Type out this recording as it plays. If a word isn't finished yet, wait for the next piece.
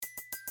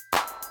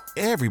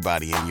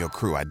Everybody in your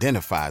crew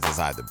identifies as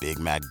either Big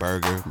Mac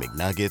Burger,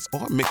 McNuggets,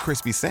 or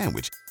McCrispy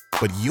Sandwich.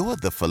 But you're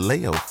the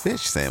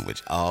Filet-O-Fish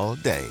Sandwich all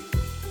day.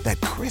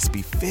 That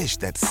crispy fish,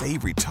 that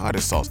savory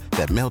tartar sauce,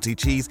 that melty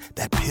cheese,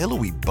 that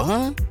pillowy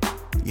bun.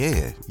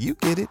 Yeah, you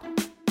get it.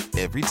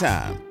 Every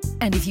time.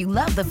 And if you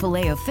love the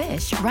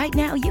Filet-O-Fish, right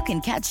now you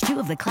can catch 2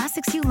 of the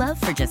classics you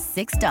love for just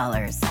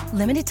 $6.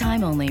 Limited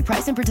time only.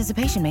 Price and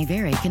participation may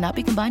vary. Cannot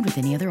be combined with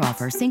any other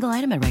offer. Single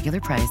item at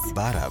regular price.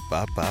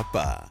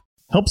 Ba-da-ba-ba-ba.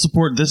 Help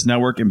support this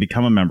network and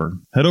become a member.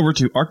 Head over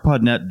to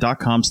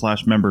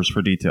arcpodnet.com/members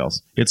for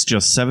details. It's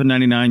just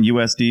 $7.99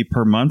 USD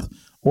per month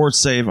or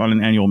save on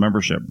an annual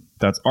membership.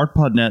 That's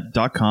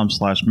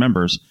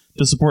arcpodnet.com/members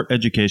to support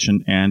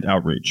education and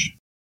outreach.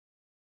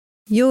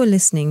 You're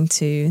listening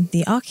to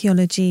the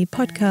Archaeology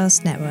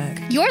Podcast Network.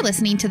 You're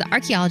listening to The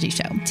Archaeology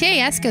Show.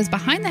 TAS goes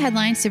behind the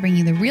headlines to bring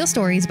you the real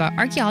stories about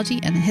archaeology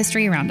and the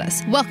history around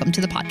us. Welcome to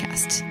the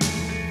podcast.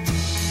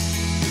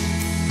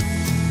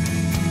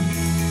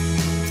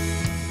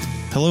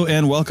 Hello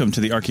and welcome to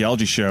the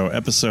Archaeology Show,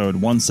 episode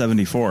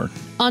 174.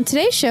 On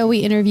today's show, we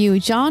interview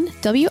John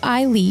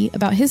W.I. Lee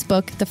about his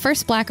book, The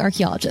First Black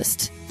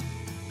Archaeologist.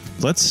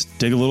 Let's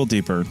dig a little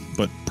deeper,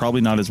 but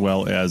probably not as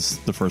well as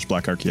the first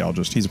black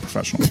archaeologist. He's a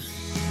professional.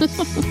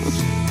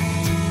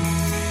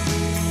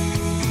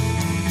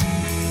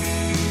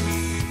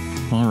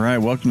 All right,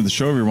 welcome to the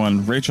show,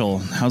 everyone. Rachel,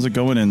 how's it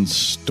going in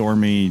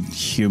stormy,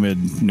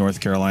 humid North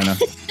Carolina?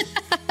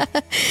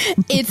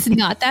 It's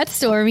not that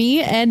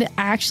stormy and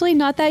actually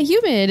not that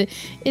humid.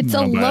 It's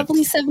a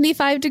lovely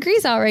 75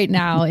 degrees out right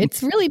now.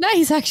 It's really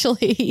nice,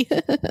 actually.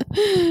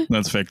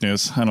 That's fake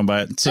news. I don't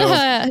buy it. So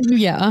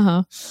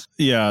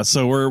Yeah,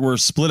 so we're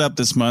split up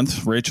this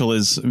month. Rachel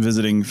is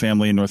visiting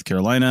family in North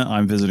Carolina.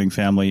 I'm visiting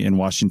family in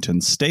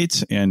Washington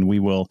State, and we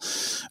will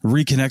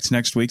reconnect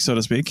next week, so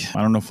to speak.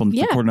 I don't know if we'll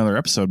record another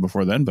episode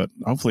before then, but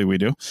hopefully we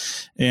do.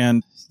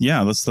 And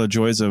yeah, that's the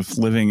joys of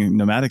living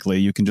nomadically.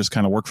 You can just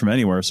kind of work from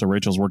anywhere. So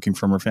Rachel's working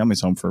from her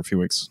family's home for a few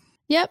weeks.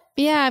 Yep.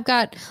 Yeah, I've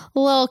got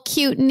little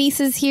cute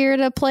nieces here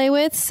to play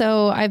with.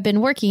 So I've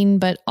been working,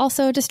 but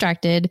also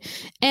distracted.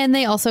 And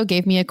they also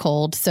gave me a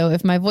cold. So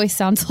if my voice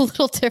sounds a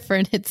little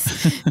different,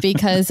 it's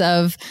because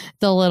of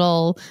the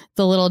little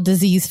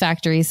disease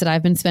factories that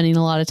I've been spending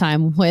a lot of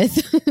time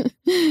with.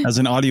 As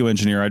an audio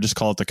engineer, I just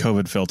call it the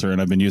COVID filter,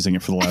 and I've been using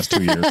it for the last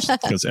 2 years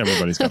because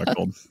everybody's got a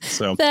cold.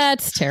 So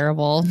that's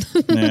terrible.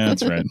 Yeah,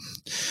 that's right.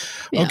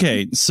 Yeah.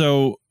 Okay,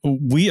 so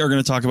we are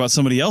going to talk about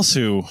somebody else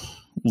who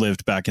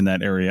lived back in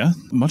that area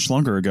much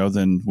longer ago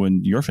than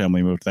when your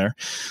family moved there.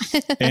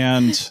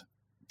 And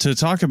to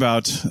talk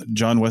about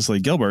John Wesley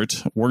Gilbert,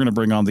 we're going to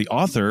bring on the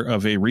author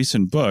of a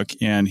recent book.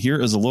 And here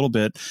is a little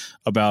bit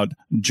about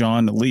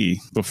John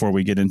Lee before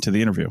we get into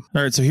the interview.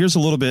 All right, so here's a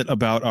little bit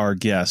about our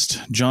guest.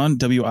 John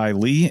W.I.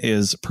 Lee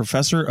is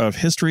professor of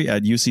history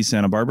at UC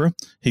Santa Barbara.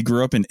 He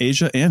grew up in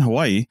Asia and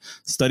Hawaii,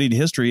 studied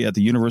history at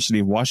the University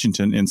of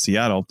Washington in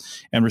Seattle,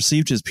 and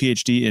received his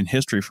PhD in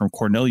history from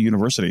Cornell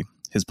University.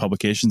 His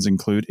publications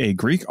include A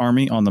Greek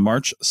Army on the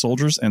March,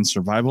 Soldiers and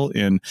Survival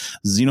in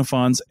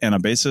Xenophon's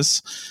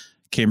Anabasis,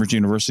 Cambridge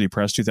University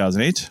Press,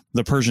 2008,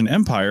 The Persian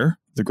Empire,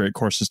 The Great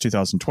Courses,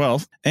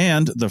 2012,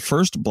 and The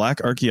First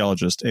Black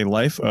Archaeologist, A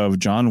Life of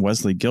John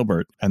Wesley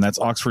Gilbert, and that's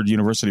Oxford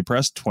University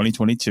Press,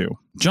 2022.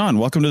 John,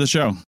 welcome to the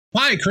show.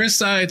 Hi, Chris.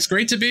 It's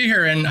great to be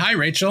here. And hi,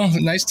 Rachel.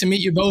 Nice to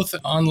meet you both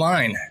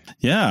online.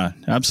 Yeah,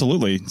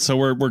 absolutely. So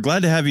we're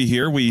glad to have you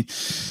here. We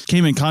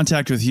came in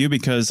contact with you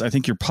because I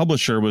think your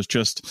publisher was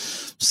just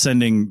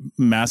sending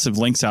massive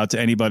links out to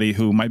anybody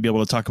who might be able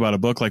to talk about a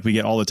book like we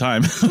get all the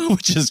time,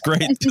 which is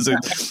great because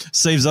it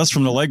saves us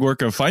from the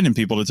legwork of finding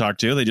people to talk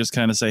to. They just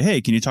kind of say,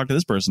 hey, can you talk to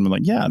this person? We're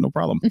like, yeah, no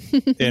problem.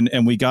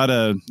 and we got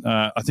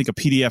I think a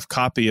PDF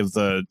copy of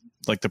the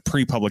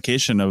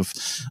pre-publication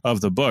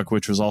of the book,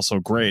 which was also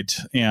great.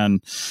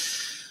 And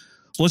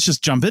let's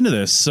just jump into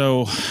this.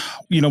 So,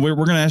 we're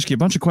going to ask you a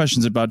bunch of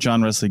questions about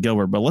John Wesley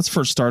Gilbert, but let's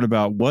first start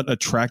about what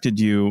attracted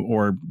you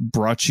or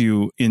brought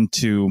you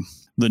into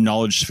the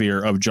knowledge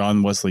sphere of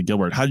John Wesley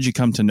Gilbert. How did you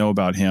come to know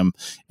about him?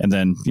 And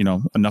then,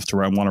 enough to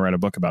want to write a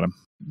book about him?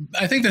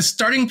 I think the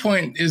starting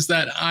point is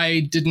that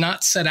I did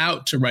not set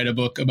out to write a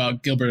book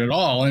about Gilbert at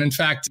all. And in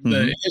fact,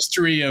 the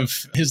history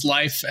of his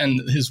life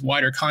and his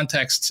wider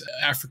context,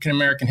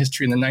 African-American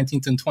history in the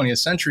 19th and 20th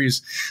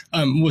centuries,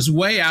 was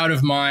way out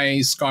of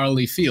my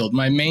scholarly field.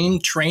 My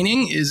main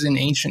training is in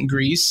ancient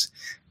Greece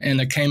and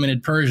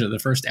Achaemenid Persia, the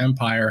first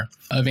empire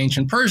of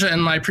ancient Persia.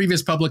 And my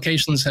previous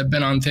publications have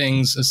been on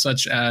things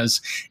such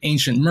as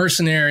ancient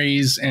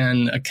mercenaries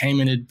and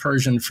Achaemenid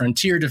Persian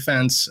frontier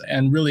defense,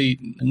 and really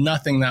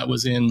nothing that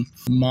was in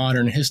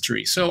modern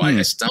history. So I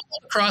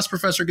stumbled across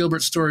Professor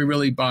Gilbert's story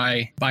really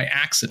by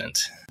accident.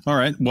 All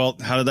right. Well,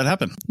 how did that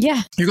happen?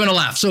 Yeah. You're going to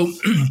laugh. So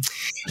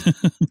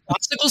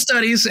classical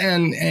studies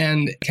and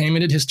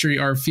Achaemenid history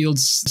are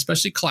fields,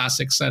 especially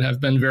classics, that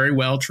have been very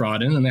well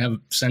trodden, and they have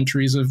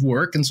centuries of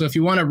work. And so if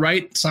you want to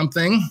write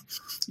something,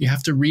 you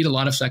have to read a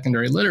lot of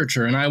secondary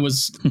literature. And I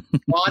was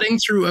plodding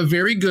through a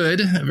very good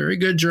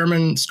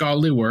German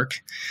scholarly work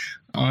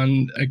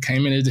on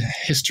Achaemenid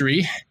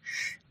history.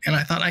 And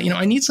I thought,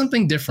 I need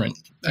something different.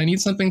 I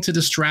need something to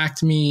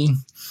distract me.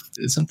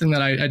 It's something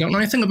that I don't know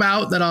anything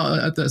about that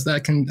I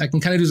can kind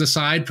of do as a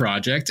side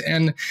project.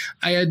 And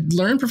I had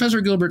learned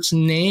Professor Gilbert's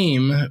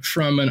name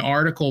from an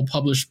article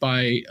published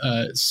by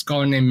a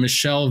scholar named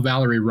Michelle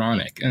Valerie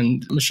Ronick.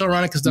 And Michelle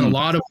Ronick has done a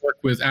lot of work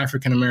with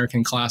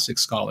African-American classic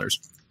scholars.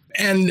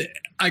 And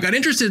I got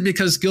interested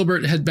because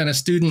Gilbert had been a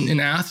student in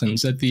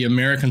Athens at the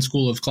American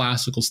School of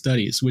Classical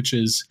Studies, which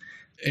is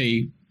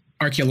a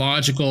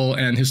archaeological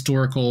and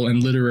historical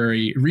and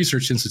literary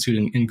research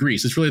institute in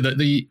Greece. It's really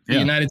the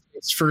United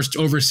States' first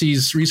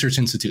overseas research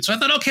institute. So I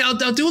thought, okay, I'll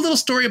do a little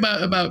story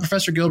about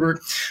Professor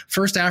Gilbert,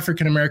 first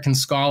African-American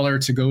scholar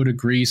to go to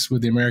Greece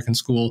with the American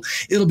school.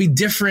 It'll be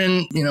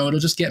different, it'll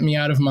just get me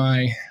out of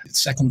my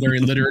secondary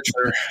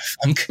literature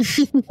funk.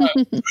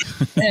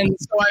 And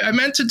so I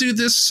meant to do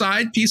this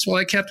side piece while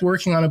I kept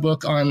working on a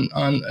book on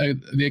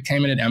the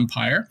Achaemenid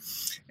Empire.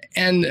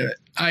 And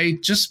I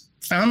just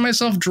found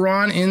myself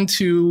drawn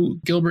into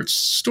Gilbert's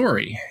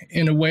story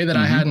in a way that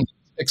I hadn't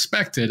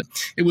expected.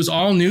 It was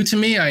all new to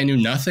me. I knew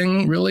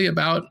nothing really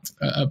about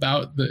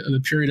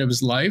the period of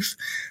his life.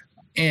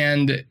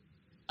 And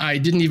I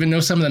didn't even know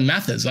some of the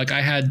methods. Like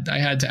I had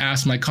to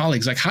ask my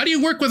colleagues, like, how do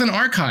you work with an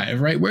archive,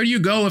 right? Where do you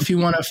go if you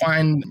want to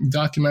find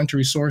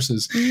documentary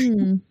sources?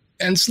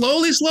 And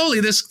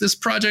slowly, this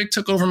project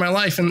took over my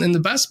life in the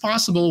best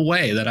possible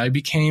way that I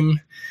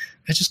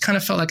just kind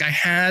of felt like I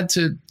had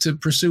to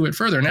pursue it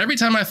further. And every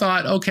time I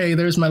thought, okay,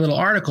 there's my little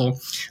article,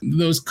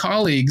 those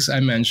colleagues I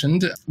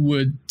mentioned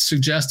would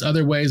suggest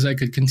other ways I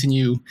could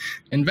continue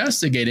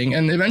investigating.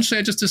 And eventually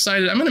I just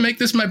decided I'm going to make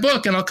this my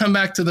book and I'll come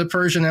back to the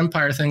Persian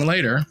Empire thing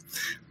later.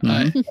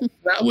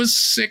 That was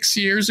 6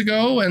 years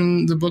ago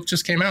and the book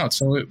just came out.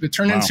 So it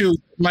turned into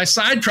my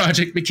side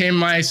project, became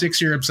my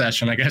 6-year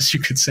obsession, I guess you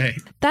could say.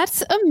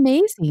 That's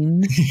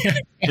amazing.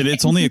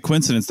 It's only a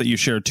coincidence that you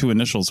share 2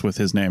 initials with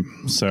his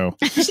name. So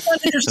that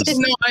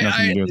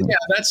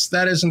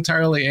is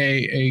entirely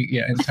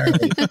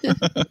entirely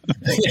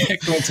a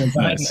coincidence.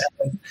 Nice.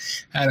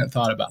 I hadn't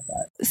thought about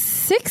that.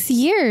 6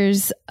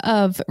 years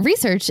of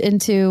research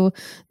into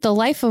the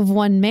life of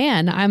one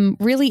man. I'm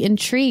really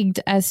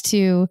intrigued as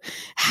to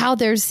how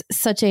there's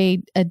such a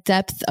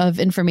depth of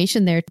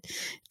information there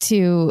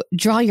to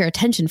draw your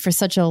attention for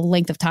such a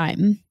length of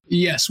time.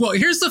 Yes. Well,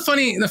 here's the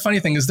funny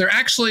thing is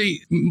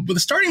the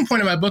starting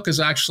point of my book is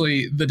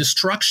actually the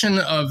destruction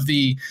of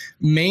the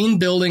main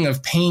building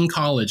of Payne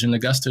College in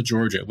Augusta,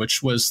 Georgia,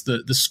 which was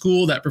the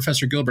school that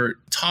Professor Gilbert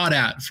taught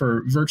at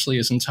for virtually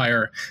his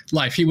entire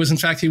life. He was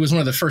one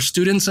of the first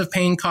students of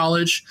Payne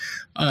College,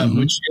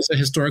 which is a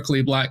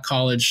historically Black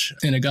college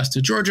in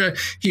Augusta, Georgia.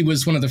 He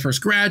was one of the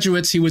first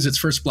graduates. He was its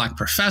first Black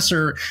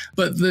professor.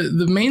 But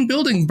the main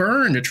building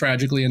burned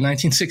tragically in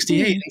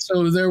 1968. And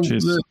so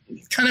the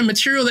kind of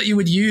material that you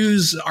would use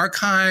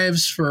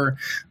archives for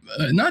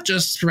not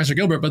just Professor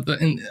Gilbert, but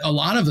a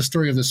lot of the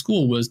story of the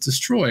school was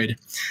destroyed.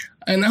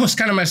 And that was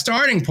kind of my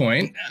starting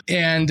point.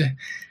 And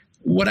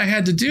what I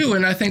had to do,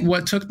 and I think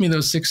what took me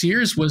those 6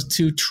 years, was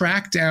to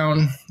track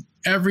down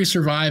every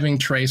surviving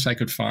trace I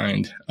could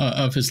find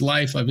of his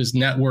life, of his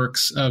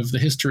networks, of the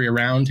history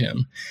around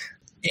him.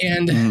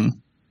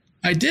 And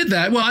I did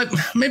that. Well,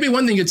 maybe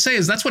one thing you'd say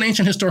is that's what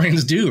ancient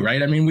historians do,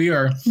 right? I mean, we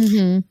are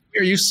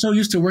so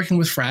used to working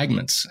with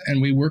fragments,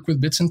 and we work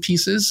with bits and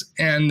pieces.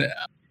 And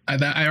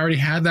I already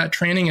had that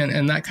training,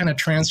 and that kind of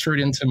transferred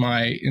into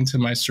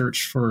my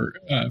search for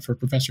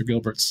Professor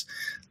Gilbert's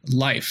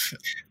life.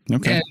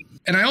 Okay.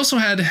 And I also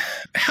had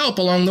help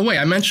along the way.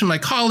 I mentioned my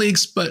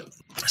colleagues, but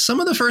some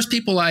of the first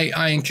people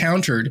I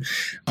encountered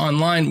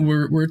online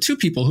were 2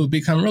 people who've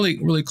become really,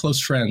 really close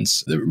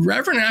friends. The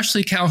Reverend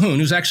Ashley Calhoun,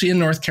 who's actually in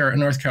North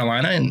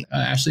Carolina. And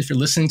Ashley, if you're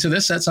listening to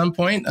this at some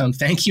point,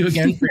 thank you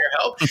again for your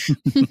help.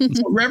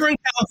 So Reverend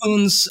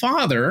Calhoun's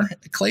father,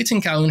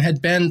 Clayton Calhoun,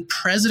 had been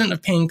president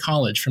of Payne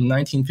College from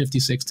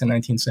 1956 to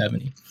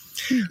 1970.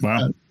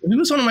 Wow. He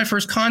was one of my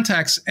first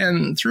contacts.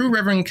 And through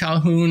Reverend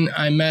Calhoun,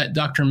 I met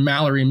Dr.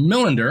 Mallory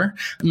Millender.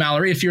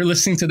 Mallory, if you're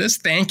listening to this,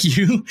 thank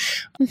you.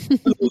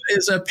 Who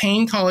is a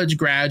Payne College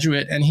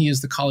graduate, and he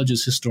is the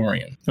college's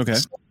historian. Okay.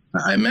 So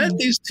I met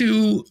these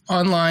 2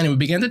 online, and we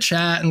began to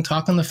chat and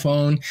talk on the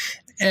phone.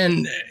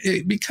 And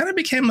it kind of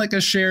became like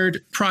a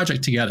shared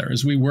project together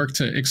as we worked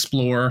to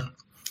explore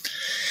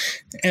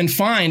and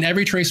find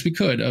every trace we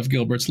could of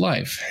Gilbert's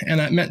life. And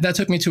that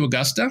took me to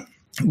Augusta,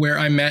 where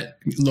I met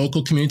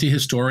local community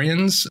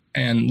historians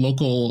and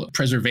local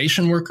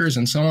preservation workers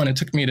and so on. It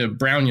took me to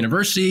Brown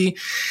University.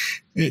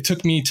 It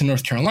took me to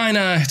North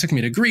Carolina. It took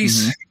me to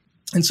Greece.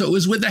 And so it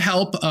was with the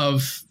help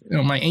of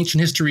my ancient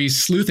history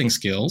sleuthing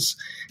skills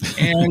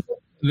and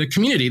the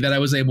community that I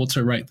was able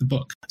to write the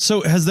book.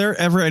 So has there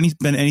ever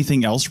been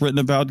anything else written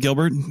about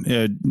Gilbert,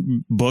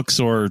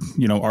 books or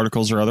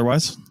articles or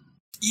otherwise?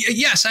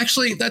 Yes,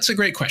 actually, that's a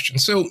great question.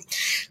 So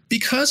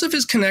because of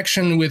his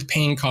connection with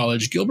Payne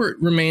College, Gilbert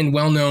remained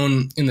well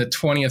known in the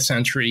 20th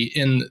century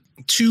in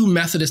two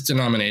Methodist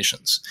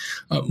denominations.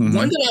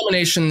 One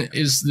denomination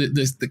is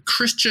the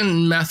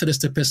Christian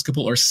Methodist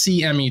Episcopal, or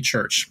CME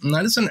Church. And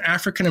that is an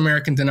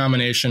African-American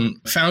denomination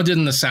founded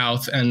in the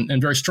South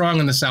and very strong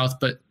in the South,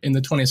 but in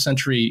the 20th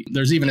century,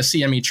 there's even a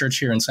CME Church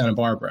here in Santa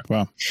Barbara.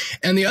 Wow.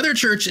 And the other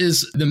church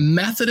is the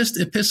Methodist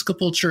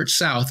Episcopal Church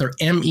South, or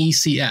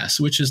MECS,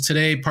 which is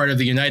today part of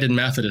the United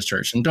Methodist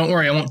Church. And don't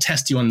worry, I won't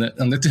test you on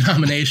the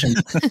denomination.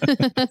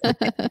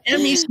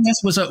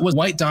 MECS was a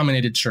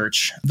white-dominated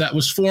church that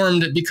was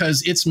formed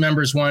because its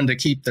members wanted to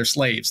keep their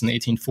slaves in the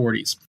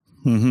 1840s.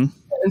 Mm-hmm.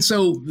 And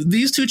so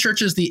these two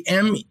churches, the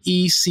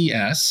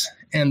MECS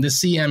and the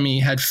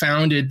CME, had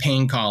founded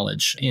Payne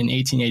College in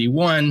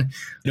 1881.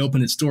 It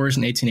opened its doors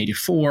in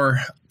 1884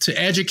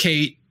 to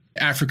educate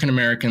African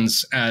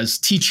Americans as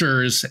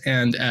teachers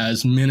and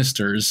as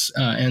ministers,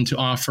 and to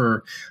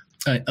offer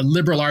a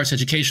liberal arts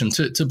education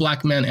to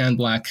Black men and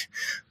Black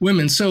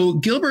women. So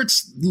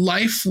Gilbert's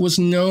life was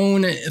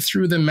known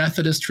through the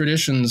Methodist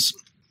traditions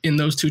in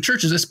those two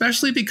churches,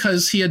 especially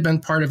because he had been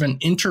part of an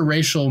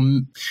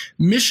interracial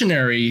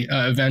missionary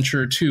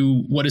venture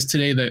to what is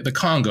today the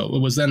Congo. It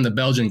was then the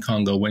Belgian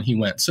Congo when he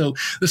went. So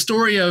the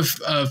story of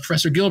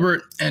Professor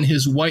Gilbert and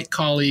his white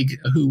colleague,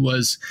 who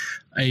was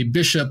a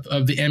bishop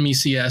of the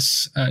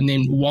MECS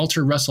named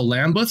Walter Russell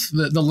Lambeth.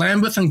 The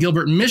Lambeth and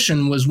Gilbert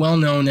mission was well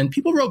known, and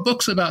people wrote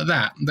books about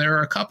that. There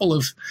are a couple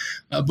of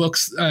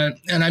books,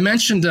 and I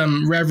mentioned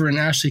Reverend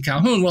Ashley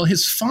Calhoun. Well,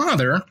 his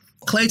father,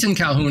 Clayton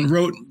Calhoun,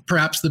 wrote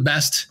perhaps the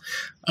best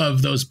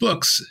of those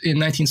books in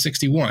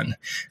 1961.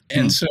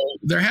 And so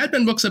there had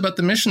been books about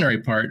the missionary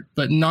part,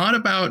 but not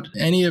about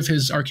any of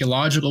his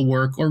archaeological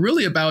work or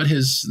really about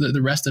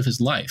the rest of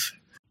his life.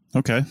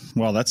 Okay.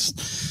 Well,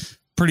 that's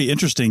pretty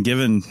interesting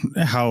given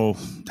how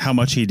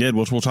much he did,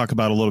 which we'll talk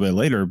about a little bit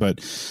later.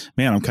 But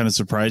man, I'm kind of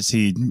surprised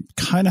he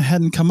kind of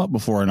hadn't come up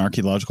before in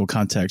archaeological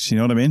context. You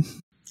know what I mean?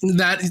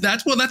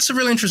 That's a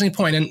really interesting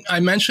point. And I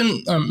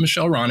mentioned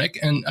Michelle Ronick,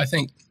 and I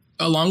think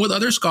along with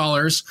other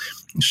scholars,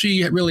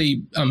 she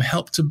really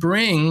helped to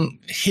bring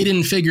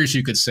hidden figures,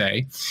 you could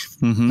say,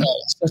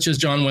 such as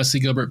John Wesley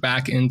Gilbert,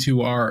 back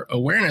into our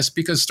awareness.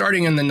 Because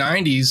starting in the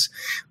 90s,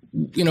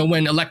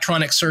 when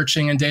electronic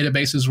searching and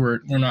databases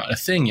were not a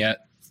thing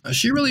yet,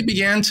 she really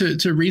began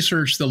to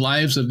research the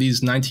lives of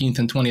these 19th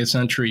and 20th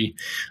century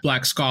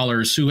Black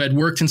scholars who had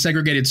worked in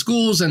segregated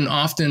schools and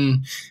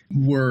often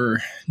were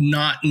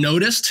not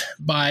noticed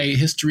by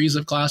histories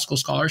of classical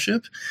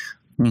scholarship.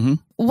 Mm-hmm.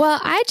 Well,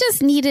 I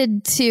just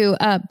needed to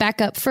back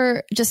up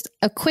for just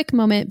a quick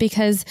moment,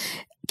 because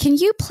can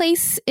you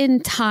place in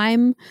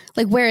time,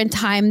 like where in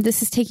time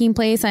this is taking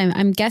place?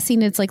 I'm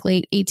guessing it's like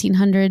late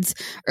 1800s,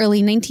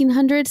 early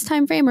 1900s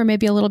time frame, or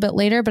maybe a little bit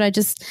later, but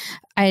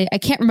I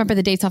can't remember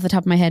the dates off the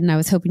top of my head, and I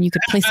was hoping you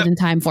could place it in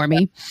time for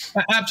me.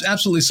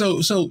 Absolutely.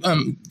 So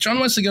John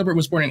Wesley Gilbert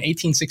was born in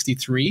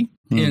 1863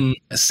 in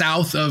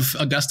south of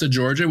Augusta,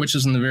 Georgia, which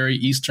is in the very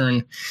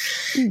eastern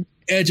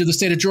edge of the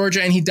state of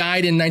Georgia, and he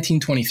died in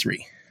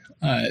 1923.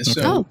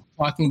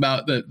 Talking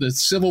about the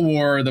Civil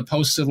War, the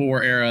post-Civil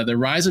War era, the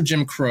rise of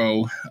Jim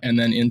Crow, and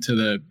then into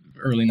the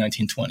early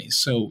 1920s.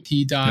 So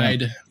he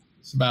died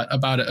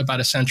about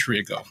a century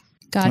ago.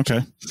 Gotcha.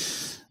 Okay.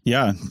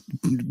 Yeah.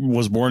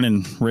 Was born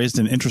and raised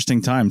in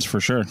interesting times for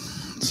sure.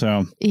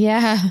 So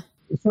yeah.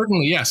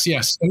 Certainly, yes.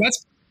 And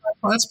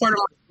that's part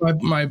of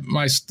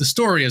the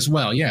story as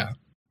well. Yeah.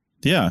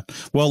 Yeah.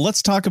 Well,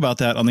 let's talk about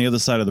that on the other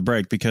side of the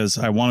break, because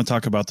I want to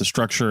talk about the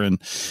structure and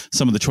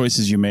some of the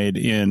choices you made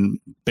in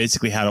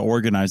basically how to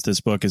organize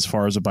this book as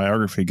far as a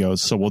biography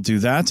goes. So we'll do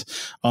that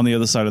on the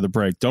other side of the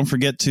break. Don't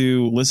forget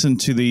to listen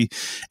to the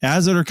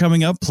ads that are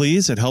coming up,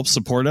 please. It helps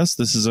support us.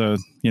 This is an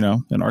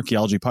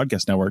archaeology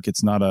podcast network.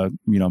 It's not a,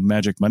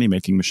 magic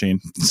money-making machine.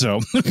 So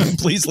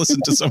please listen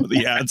to some of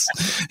the ads,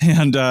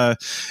 and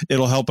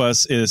it'll help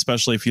us,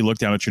 especially if you look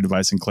down at your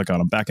device and click on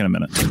them. Back in a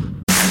minute.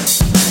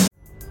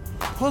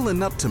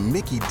 Pulling up to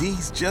Mickey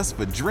D's just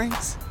for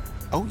drinks?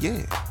 Oh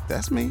yeah,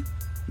 that's me.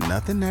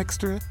 Nothing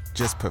extra,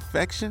 just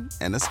perfection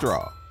and a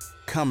straw.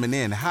 Coming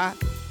in hot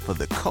for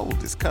the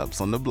coldest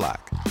cups on the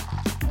block.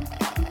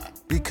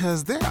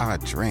 Because there are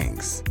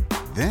drinks.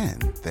 Then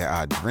there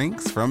are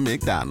drinks from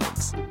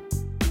McDonald's.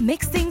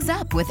 Mix things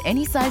up with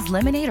any size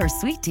lemonade or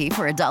sweet tea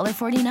for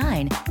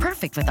 $1.49.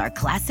 Perfect with our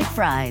classic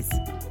fries.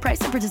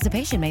 Price and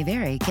participation may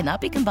vary. Cannot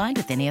be combined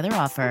with any other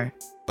offer.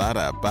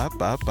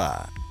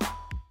 Ba-da-ba-ba-ba.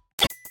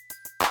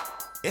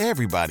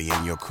 Everybody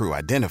in your crew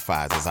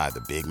identifies as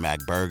either Big Mac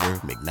Burger,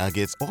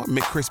 McNuggets, or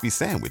McCrispy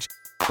Sandwich.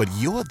 But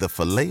you're the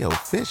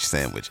Filet-O-Fish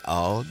Sandwich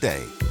all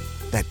day.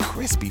 That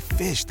crispy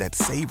fish, that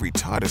savory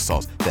tartar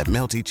sauce, that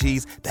melty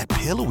cheese, that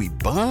pillowy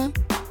bun.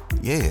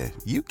 Yeah,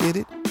 you get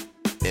it.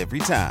 Every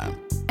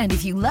time. And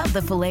if you love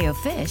the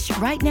Filet-O-Fish,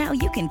 right now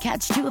you can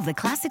catch two of the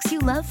classics you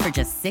love for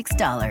just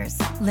 $6.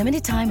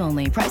 Limited time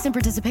only. Price and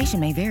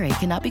participation may vary.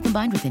 Cannot be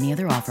combined with any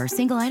other offer.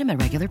 Single item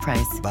at regular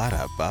price.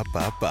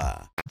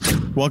 Ba-da-ba-ba-ba.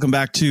 Welcome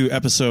back to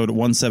episode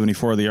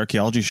 174 of the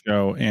Archaeology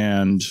Show,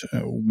 and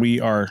we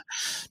are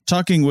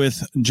talking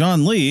with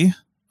John Lee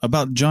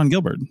about John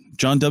Gilbert.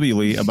 John W.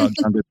 Lee about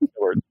John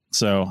Gilbert.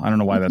 So I don't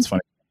know why that's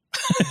funny.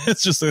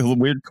 It's just a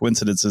weird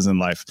coincidences in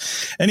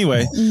life.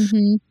 Anyway,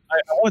 I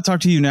want to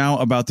talk to you now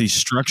about the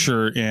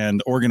structure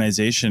and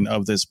organization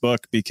of this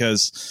book,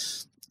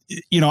 because,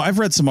 I've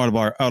read some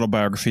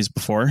autobiographies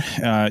before,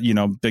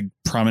 big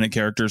prominent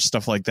characters,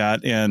 stuff like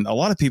that. And a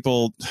lot of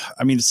people,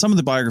 some of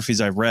the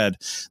biographies I've read,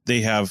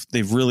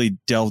 they've really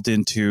delved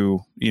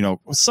into,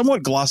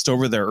 somewhat glossed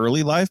over their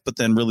early life, but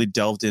then really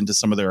delved into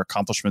some of their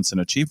accomplishments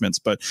and achievements.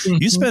 But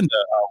you spend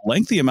a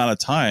lengthy amount of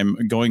time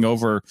going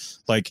over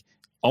like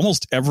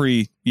almost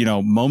every,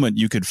 moment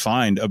you could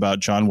find about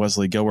John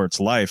Wesley Gilbert's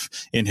life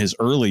in his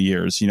early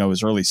years,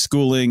 his early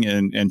schooling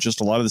and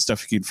just a lot of the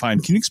stuff you could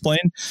find. Can you explain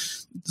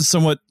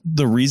somewhat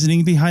the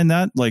reasoning behind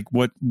that? Like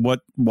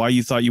why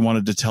you thought you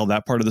wanted to tell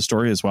that part of the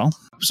story as well?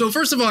 So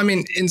first of all,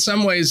 in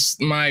some ways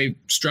my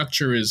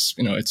structure is,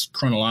 it's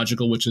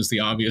chronological, which is the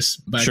obvious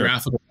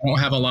biographical. Sure. I don't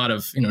have a lot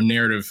of,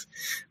 narrative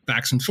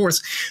backs and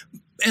forths.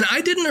 And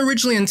I didn't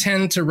originally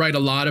intend to write a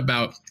lot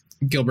about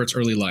Gilbert's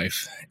early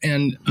life.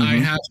 And I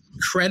have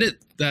credit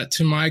that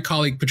to my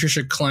colleague,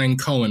 Patricia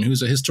Klein-Cohen,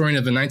 who's a historian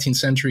of the 19th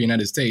century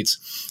United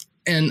States.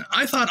 And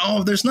I thought,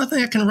 there's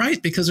nothing I can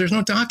write because there's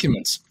no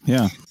documents.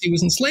 Yeah. He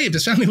was enslaved.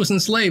 His family was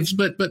enslaved.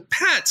 But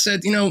Pat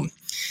said,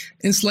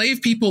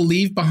 enslaved people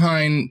leave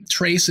behind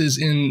traces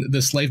in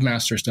the slave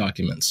master's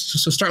documents.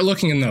 So start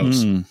looking in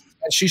those. And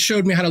she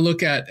showed me how to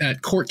look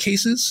at court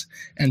cases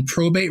and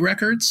probate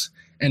records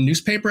and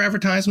newspaper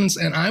advertisements.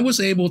 And I was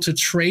able to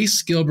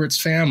trace Gilbert's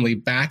family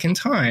back in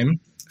time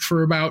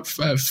for about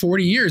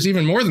 40 years,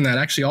 even more than that,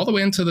 actually, all the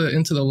way into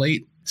the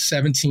late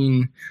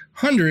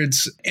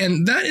 1700s.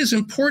 And that is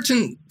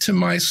important to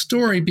my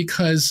story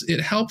because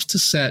it helps to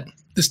set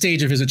the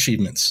stage of his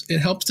achievements. It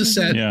helps to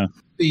set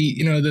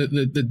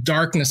the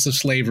darkness of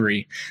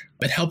slavery.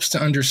 It helps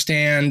to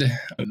understand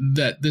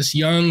that this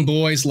young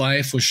boy's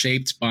life was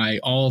shaped by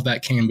all of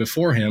that came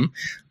before him.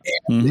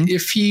 And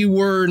if he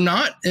were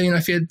not,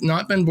 if he had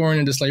not been born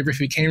into slavery, if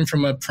he came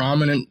from a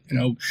prominent,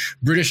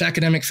 British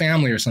academic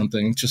family or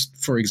something, just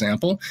for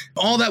example,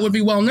 all that would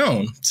be well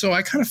known. So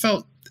I kind of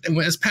felt,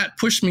 as Pat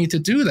pushed me to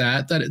do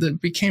that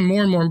it became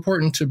more and more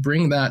important to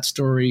bring that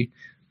story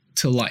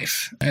to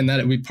life and that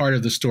it would be part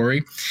of the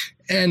story.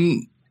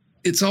 And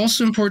it's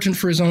also important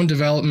for his own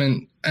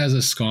development as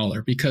a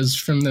scholar, because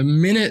from the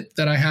minute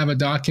that I have a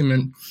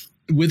document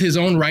with his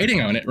own writing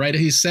on it, right?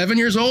 He's 7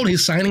 years old.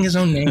 He's signing his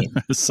own name.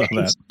 I saw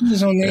that.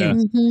 His own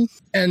name. Yeah.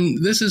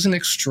 And this is an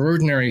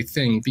extraordinary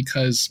thing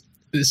because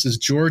this is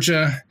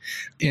Georgia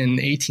in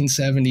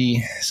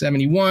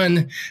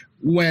 1870-71,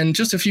 when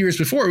just a few years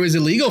before it was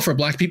illegal for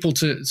Black people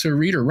to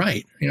read or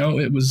write.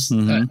 It was,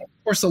 of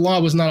course, the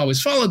law was not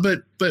always followed,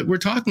 but we're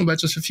talking about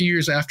just a few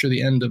years after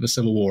the end of the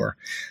Civil War.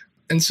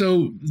 And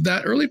so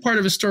that early part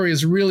of his story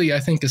is really, I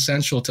think,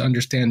 essential to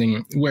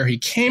understanding where he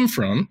came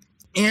from.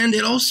 And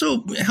it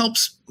also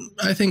helps,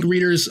 I think,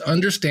 readers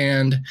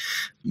understand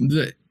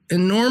the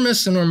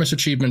enormous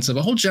achievements of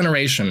a whole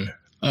generation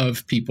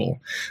of people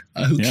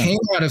who came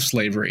out of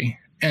slavery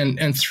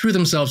and threw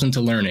themselves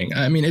into learning.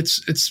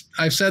 It's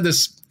I've said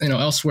this,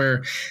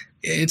 elsewhere.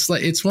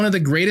 It's one of the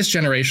greatest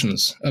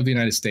generations of the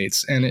United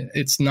States, and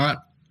it's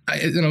not.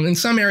 In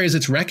some areas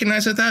it's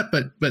recognized at that,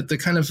 but the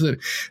kind of the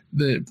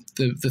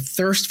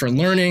thirst for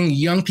learning,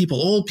 young people,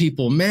 old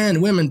people,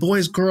 men, women,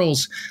 boys,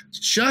 girls,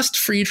 just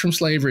freed from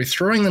slavery,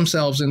 throwing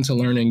themselves into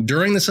learning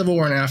during the Civil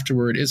War and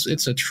afterward,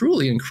 it's a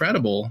truly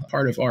incredible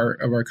part of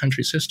our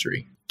country's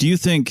history. Do you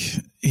think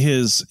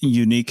his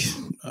unique,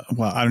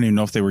 I don't even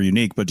know if they were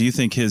unique, but do you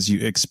think his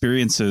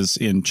experiences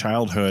in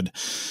childhood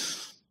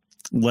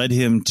led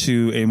him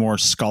to a more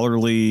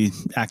scholarly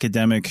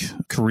academic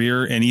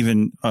career and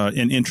even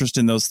an interest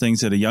in those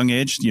things at a young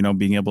age,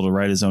 being able to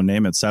write his own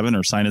name at 7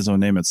 or sign his own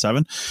name at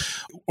 7?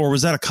 Or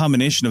was that a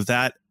combination of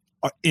that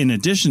in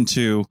addition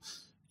to,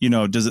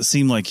 does it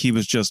seem like he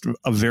was just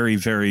a very,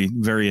 very,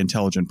 very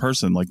intelligent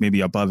person, like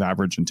maybe above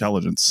average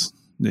intelligence,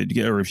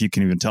 or if you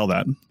can even tell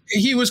that?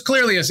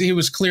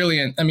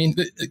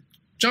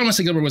 John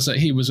Wesley Gilbert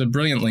was a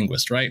brilliant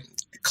linguist, right?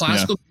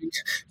 Classical Greek,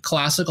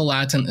 classical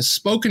Latin,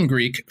 spoken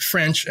Greek,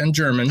 French, and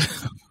German.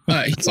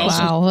 He's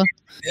also,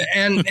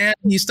 and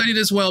he studied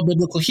as well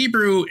biblical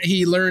Hebrew.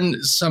 He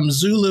learned some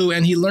Zulu,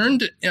 and he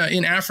learned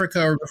in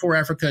Africa or before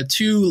Africa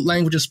 2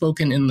 languages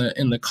spoken in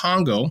the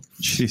Congo,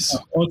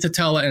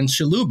 Otatela and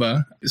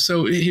Chiluba.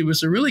 So he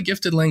was a really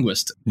gifted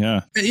linguist.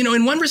 Yeah.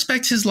 In one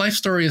respect, his life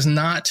story is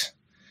not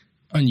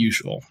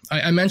unusual.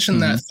 I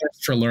mentioned that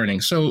thirst for learning.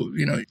 So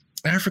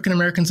African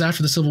Americans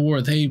after the Civil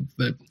War, the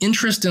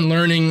interest in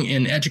learning,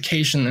 in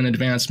education and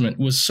advancement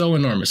was so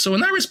enormous. So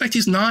in that respect,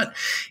 he's not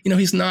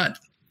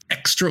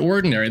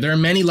extraordinary. There are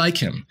many like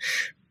him.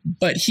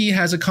 But he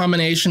has a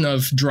combination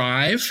of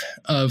drive,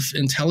 of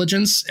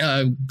intelligence,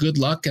 good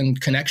luck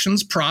and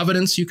connections,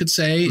 providence, you could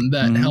say,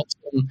 that helps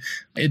him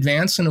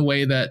advance in a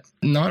way that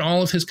not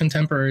all of his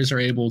contemporaries are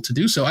able to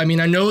do so. I mean,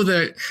 I know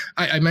that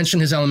I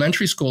mentioned his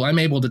elementary school. I'm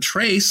able to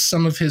trace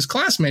some of his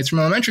classmates from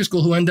elementary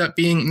school who end up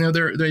being,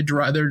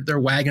 they're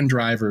wagon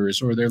drivers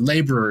or they're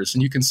laborers,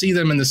 and you can see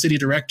them in the city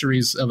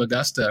directories of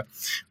Augusta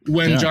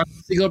when John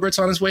Wesley Gilbert's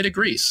on his way to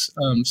Greece.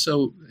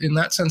 So in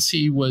that sense,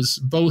 he was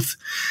both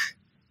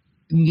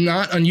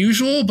not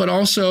unusual, but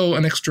also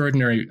an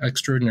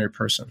extraordinary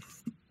person.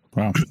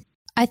 Wow.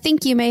 I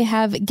think you may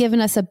have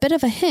given us a bit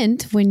of a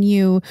hint when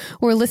you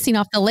were listing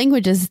off the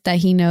languages that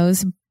he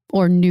knows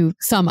or knew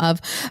some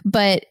of,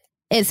 but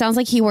it sounds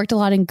like he worked a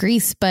lot in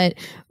Greece, but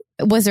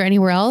was there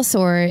anywhere else,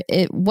 or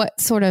what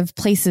sort of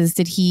places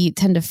did he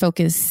tend to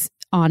focus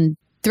on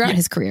throughout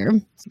his career?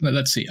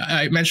 Let's see.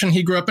 I mentioned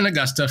he grew up in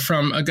Augusta.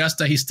 From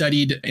Augusta, he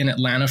studied in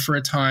Atlanta for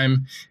a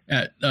time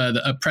at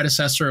a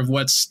predecessor of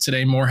what's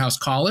today Morehouse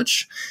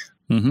College.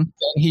 Then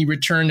he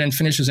returned and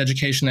finished his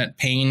education at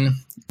Payne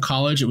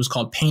College. It was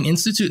called Payne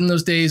Institute in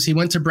those days. He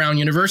went to Brown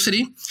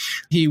University.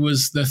 He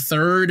was the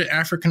third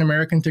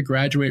African-American to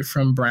graduate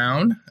from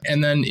Brown.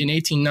 And then in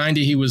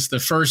 1890, he was the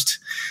first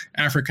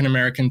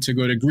African-American to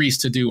go to Greece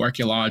to do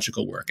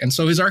archaeological work. And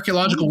so his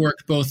archaeological work,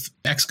 both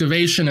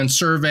excavation and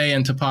survey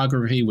and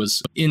topography,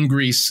 was in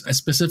Greece,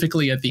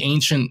 specifically at the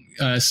ancient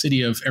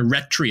city of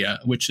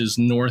Eretria, which is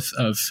north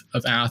of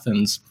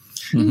Athens,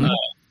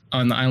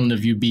 on the island of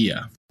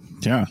Euboea.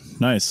 Yeah,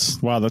 nice.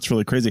 Wow, that's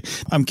really crazy.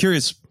 I'm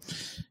curious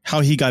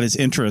how he got his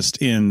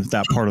interest in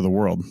that part of the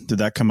world. Did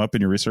that come up in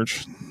your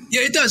research?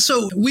 Yeah, it does.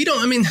 So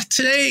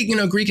today,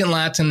 Greek and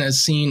Latin is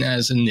seen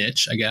as a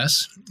niche, I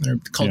guess. There are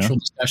cultural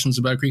discussions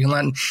about Greek and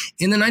Latin.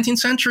 In the 19th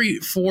century,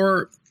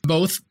 for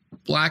both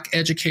Black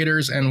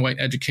educators and white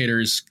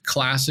educators,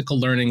 classical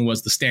learning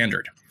was the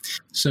standard.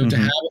 So to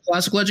have a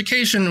classical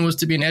education was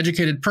to be an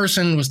educated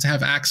person, was to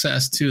have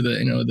access to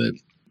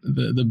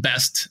the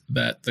best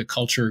that the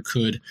culture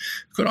could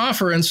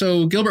offer. And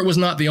so Gilbert was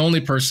not the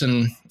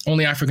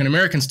only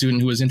African-American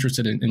student who was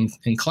interested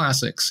in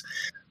classics.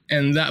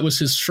 And that was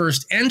his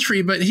first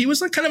entry, but he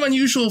was kind of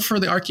unusual for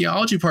the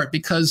archaeology part,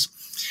 because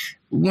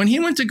when he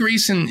went to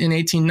Greece in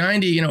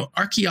 1890,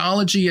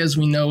 archaeology as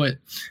we know it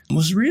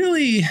was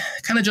really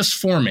kind of just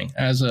forming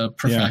as a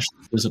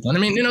professional discipline. I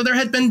mean, there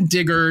had been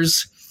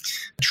diggers,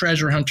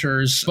 treasure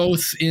hunters,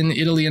 both in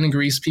Italy and in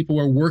Greece. People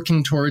were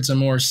working towards a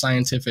more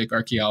scientific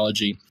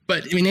archaeology.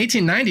 But in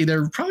 1890,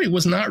 there probably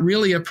was not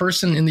really a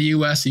person in the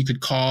U.S. you could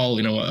call,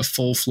 a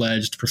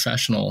full-fledged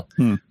professional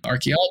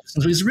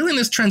archaeologist. So he's really in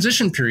this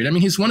transition period. I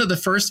mean, he's one of the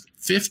first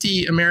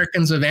 50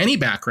 Americans of any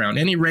background,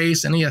 any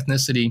race, any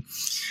ethnicity,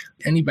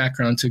 any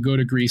background to go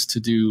to Greece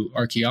to do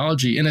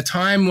archaeology in a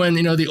time when,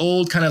 the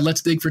old kind of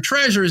let's dig for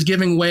treasure is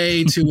giving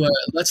way to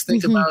let's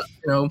think about,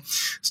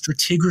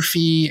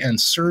 stratigraphy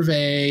and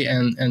survey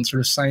and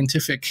sort of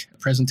scientific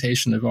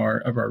presentation of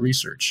our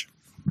research.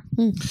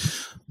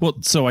 Well,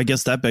 so I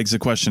guess that begs the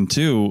question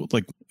too,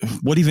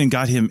 what even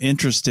got him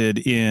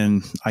interested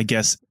in, I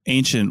guess,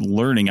 ancient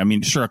learning? I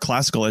mean, sure, a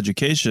classical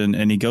education,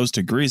 and he goes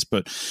to Greece,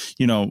 but,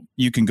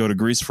 you can go to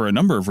Greece for a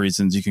number of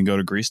reasons. You can go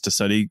to Greece to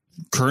study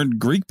current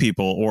Greek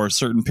people or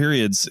certain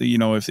periods,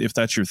 if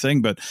that's your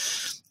thing. But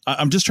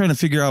I'm just trying to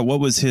figure out what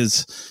was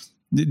his...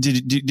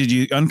 Did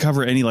you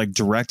uncover any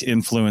direct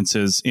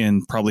influences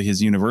in probably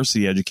his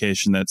university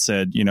education that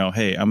said,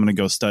 hey, I'm going to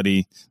go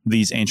study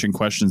these ancient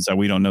questions that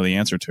we don't know the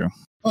answer to?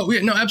 Oh,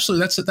 no,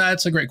 absolutely.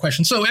 That's a great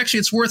question. So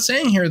actually, it's worth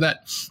saying here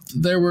that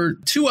there were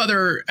two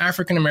other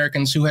African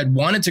Americans who had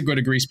wanted to go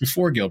to Greece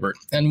before Gilbert.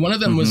 And one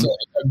of them was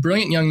a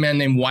brilliant young man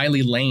named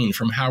Wiley Lane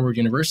from Howard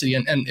University.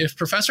 And if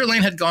Professor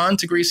Lane had gone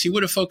to Greece, he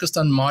would have focused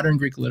on modern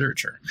Greek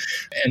literature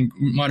and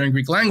modern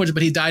Greek language,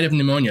 but he died of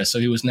pneumonia, so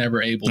he was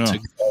never able to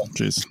go.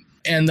 Geez.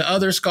 And the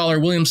other scholar,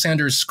 William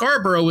Sanders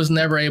Scarborough, was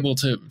never able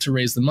to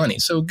raise the money.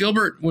 So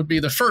Gilbert would be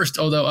the first,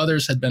 although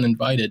others had been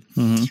invited.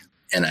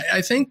 And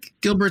I think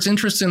Gilbert's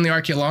interest in the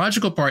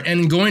archaeological part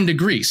and going to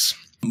Greece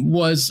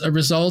was a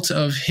result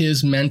of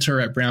his mentor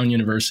at Brown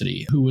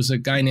University, who was a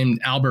guy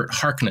named Albert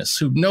Harkness,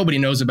 who nobody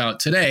knows about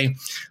today.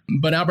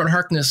 But Albert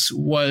Harkness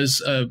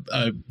was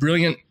a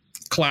brilliant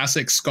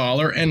classic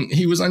scholar, and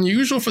he was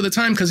unusual for the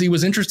time because he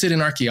was interested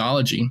in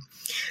archaeology.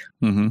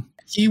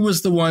 He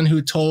was the one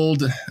who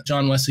told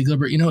John Wesley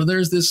Gilbert,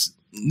 there's this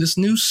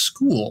new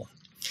school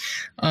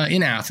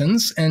in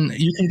Athens, and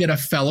you can get a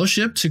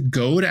fellowship to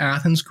go to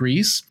Athens,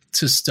 Greece,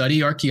 to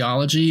study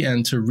archaeology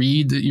and to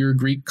read your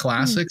Greek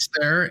classics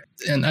there.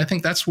 And I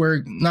think that's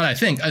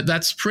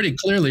that's pretty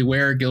clearly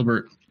where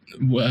Gilbert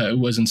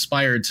was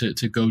inspired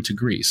to go to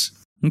Greece.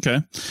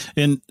 Okay.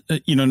 And,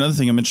 another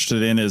thing I'm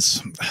interested in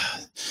is,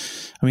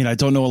 I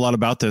don't know a lot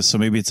about this, so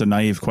maybe it's a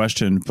naive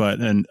question, but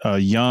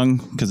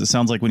because it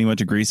sounds like when he went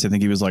to Greece, I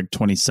think he was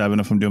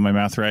 27, if I'm doing my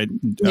math right.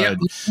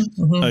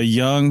 A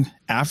young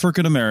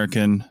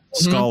African-American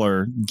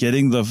scholar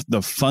getting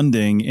the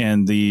funding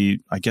and the,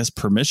 I guess,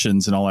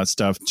 permissions and all that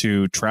stuff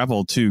to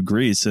travel to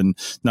Greece. And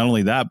not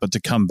only that, but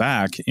to come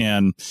back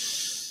and,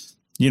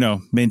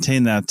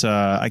 maintain that,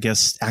 I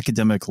guess,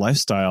 academic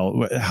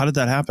lifestyle. How did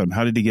that happen?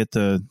 How did he get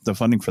the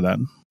funding for that?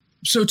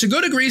 So to go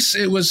to Greece,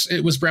 it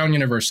was Brown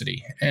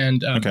University.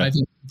 And I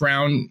think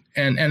Brown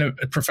and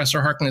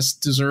Professor Harkness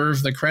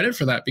deserve the credit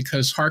for that,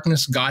 because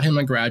Harkness got him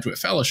a graduate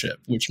fellowship,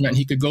 which meant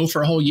he could go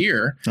for a whole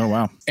year. Oh,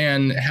 wow.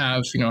 And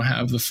have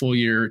the full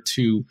year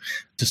to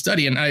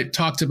study. And I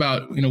talked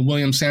about,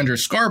 William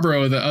Sanders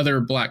Scarborough, the other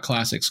Black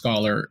classic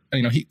scholar.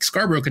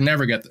 Scarborough could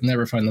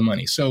never find the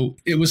money. So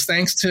it was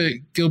thanks to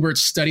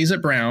Gilbert's studies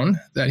at Brown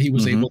that he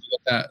was able to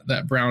get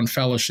that Brown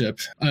fellowship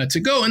to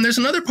go. And there's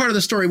another part of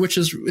the story, which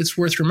it's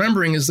worth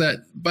remembering, is that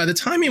by the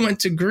time he went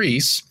to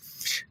Greece,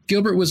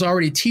 Gilbert was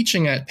already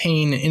teaching at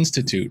Payne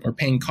Institute or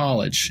Payne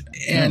College.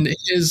 And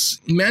his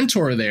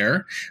mentor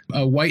there,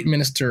 a white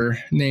minister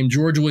named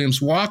George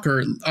Williams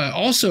Walker,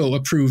 also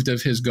approved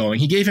of his going.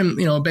 He gave him,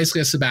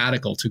 basically a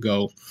sabbatical to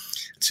go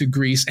to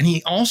Greece. And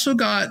he also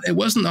got, it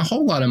wasn't a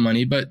whole lot of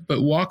money, but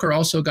Walker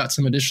also got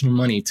some additional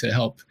money to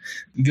help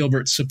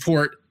Gilbert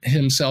support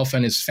himself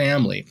and his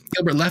family.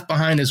 Gilbert left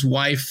behind his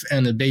wife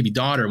and a baby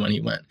daughter when he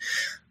went.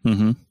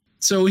 Mm-hmm.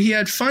 So he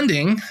had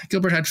funding,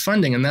 Gilbert had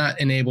funding, and that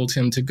enabled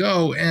him to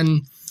go.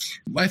 And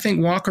I think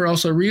Walker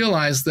also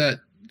realized that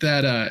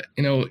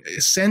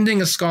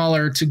sending a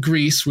scholar to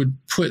Greece would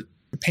put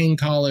Payne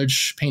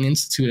College, Payne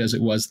Institute as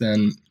it was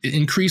then,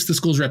 increase the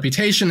school's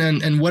reputation.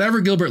 And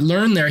whatever Gilbert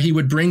learned there, he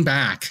would bring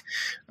back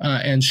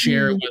and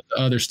share with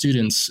other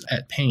students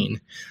at Payne.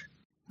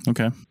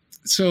 Okay.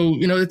 So,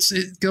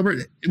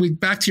 Gilbert,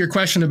 back to your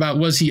question about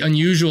was he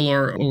unusual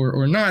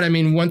or not? I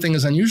mean, one thing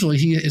is unusual.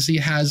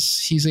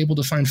 He's able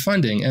to find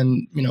funding,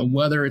 and,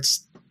 whether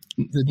it's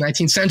the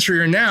 19th century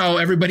or now,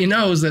 everybody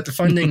knows that the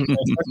funding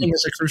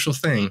is a crucial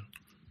thing.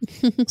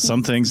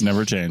 Some things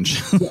never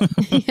change.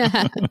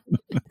 Yeah.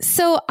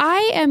 So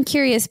I am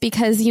curious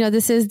because,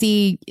 this is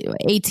the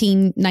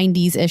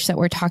 1890s ish that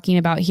we're talking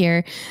about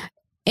here.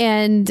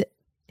 And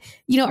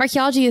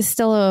archaeology is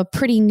still a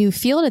pretty new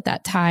field at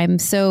that time.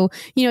 So,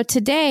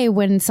 today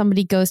when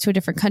somebody goes to a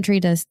different country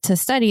to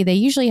study, they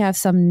usually have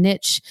some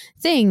niche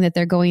thing that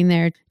they're going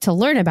there to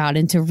learn about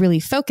and to really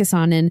focus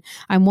on. And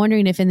I'm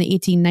wondering if in the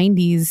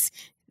 1890s,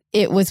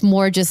 it was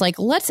more just like,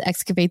 let's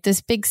excavate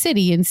this big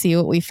city and see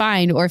what we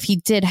find. Or if he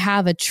did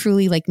have a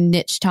truly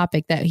niche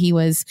topic that he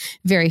was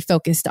very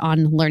focused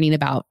on learning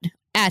about.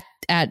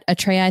 At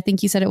Atreia, I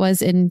think you said it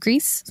was in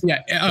Greece.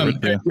 Yeah,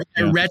 Eretria.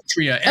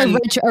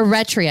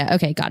 Eretria.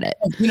 Okay, got it.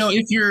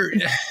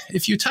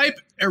 If you type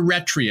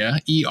Eretria,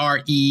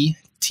 Eretria,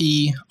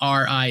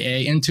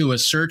 into a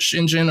search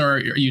engine, or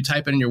you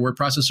type it in your word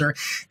processor,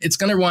 it's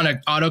going to want to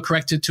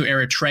autocorrect it to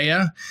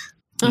Eritrea.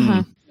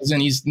 Uh-huh.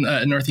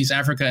 In Northeast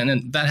Africa, and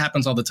then that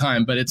happens all the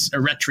time. But it's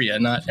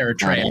Eretria, not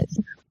Eritrea.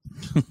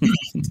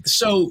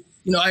 So,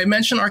 I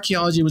mentioned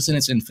archaeology was in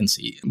its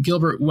infancy.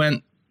 Gilbert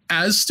went,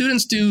 as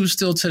students do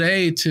still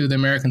today, to the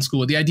American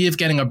school with the idea of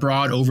getting a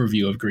broad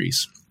overview of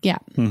Greece. Yeah.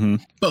 Mm-hmm.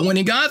 But when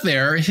he got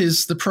there,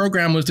 the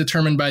program was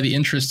determined by the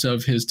interests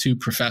of his two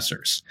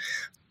professors.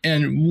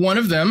 And one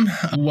of them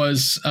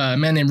was a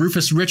man named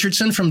Rufus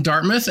Richardson from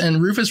Dartmouth.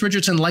 And Rufus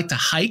Richardson liked to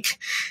hike,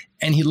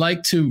 and he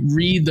liked to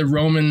read the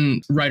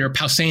Roman writer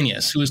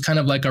Pausanias, who was kind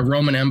of like a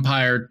Roman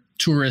Empire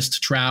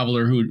tourist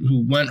traveler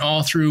who went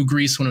all through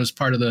Greece when it was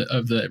part of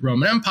the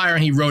Roman Empire,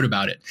 and he wrote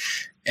about it.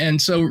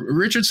 And so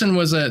Richardson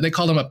they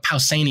called him a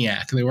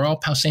Pausaniac. They were all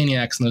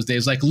Pausaniacs in those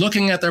days, like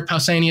looking at their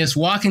Pausanias,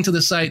 walking to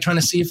the site, trying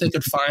to see if they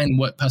could find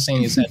what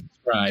Pausanias had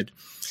described.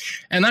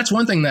 And that's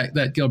one thing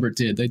that Gilbert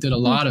did. They did a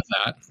lot of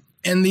that.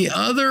 And the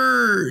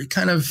other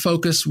kind of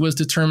focus was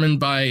determined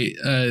by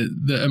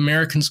the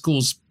American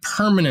school's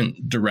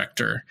permanent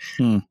director.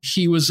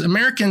 He was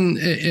American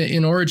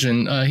in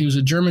origin. He was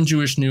a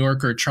German-Jewish New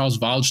Yorker, Charles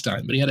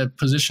Waldstein, but he had a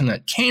position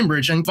at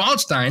Cambridge. And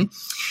Waldstein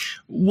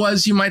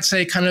was, you might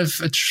say, kind of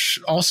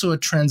also a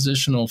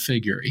transitional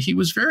figure. He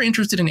was very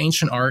interested in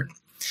ancient art.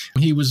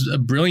 He was a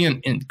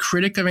brilliant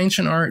critic of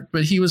ancient art,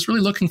 but he was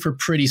really looking for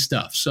pretty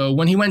stuff. So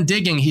when he went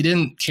digging, he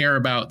didn't care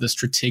about the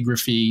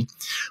stratigraphy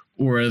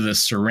or the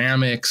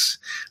ceramics.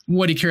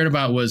 What he cared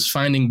about was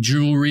finding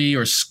jewelry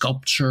or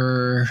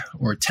sculpture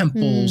or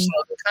temples,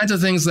 the kinds of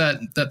things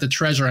that the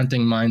treasure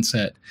hunting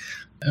mindset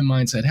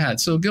had.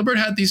 So Gilbert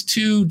had these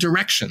two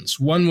directions.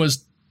 One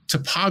was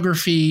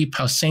topography,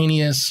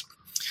 Pausanias,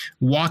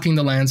 walking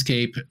the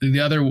landscape.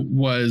 The other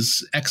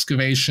was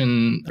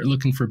excavation,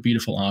 looking for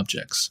beautiful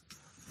objects.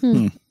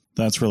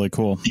 That's really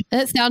cool.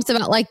 That sounds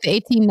about like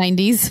the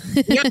 1890s.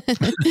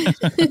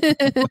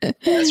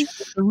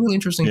 That's a really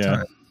interesting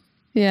time.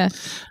 Yeah.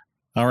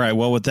 All right.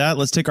 Well, with that,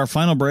 let's take our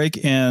final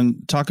break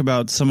and talk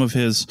about some of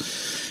his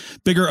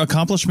bigger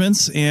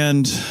accomplishments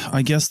and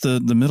I guess the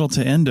middle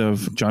to end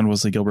of John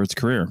Wesley Gilbert's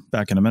career.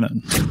 Back in a minute.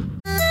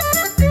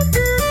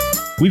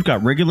 We've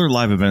got regular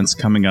live events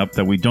coming up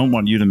that we don't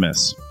want you to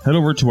miss. Head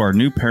over to our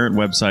new parent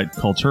website,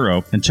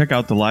 Culturo, and check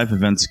out the live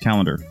events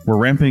calendar. We're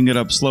ramping it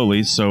up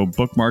slowly, so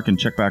bookmark and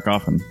check back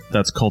often.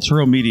 That's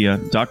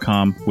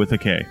culturomedia.com with a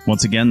K.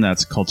 Once again,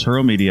 that's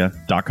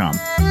culturomedia.com.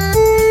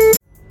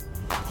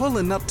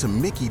 Pulling up to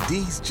Mickey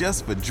D's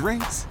just for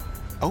drinks?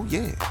 Oh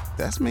yeah,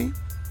 that's me.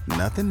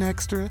 Nothing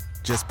extra,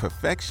 just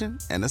perfection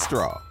and a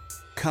straw.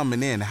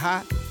 Coming in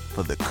hot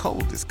for the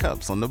coldest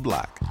cups on the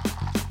block.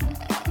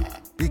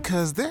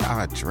 Because there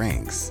are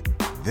drinks.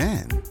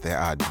 Then there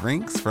are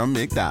drinks from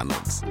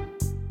McDonald's.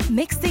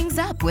 Mix things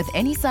up with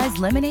any size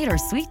lemonade or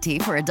sweet tea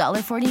for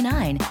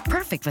 $1.49.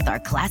 Perfect with our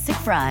classic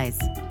fries.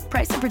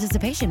 Price and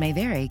participation may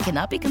vary.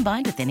 Cannot be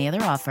combined with any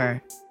other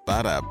offer.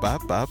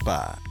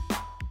 Ba-da-ba-ba-ba.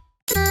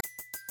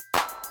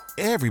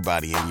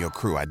 Everybody in your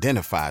crew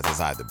identifies as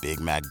either Big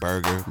Mac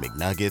Burger,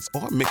 McNuggets,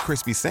 or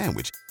McCrispy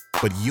Sandwich.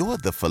 But you're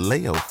the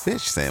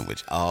Filet-O-Fish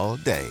Sandwich all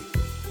day.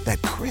 That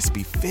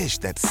crispy fish,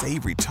 that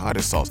savory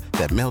tartar sauce,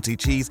 that melty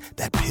cheese,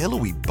 that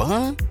pillowy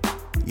bun.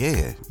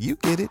 Yeah, you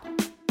get it.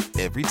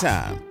 Every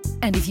time.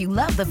 And if you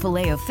love the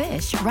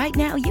Filet-O-Fish, right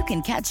now you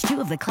can catch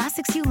two of the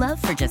classics you love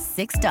for just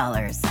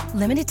 $6.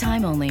 Limited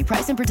time only.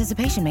 Price and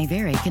participation may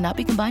vary. Cannot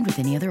be combined with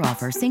any other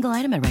offer. Single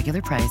item at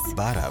regular price.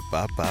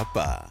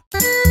 Ba-da-ba-ba-ba.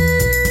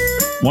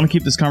 Want to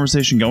keep this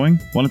conversation going?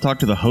 Want to talk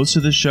to the host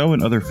of this show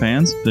and other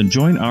fans? Then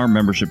join our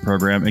membership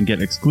program and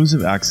get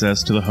exclusive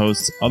access to the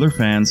hosts, other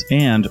fans,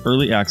 and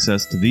early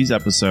access to these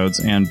episodes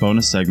and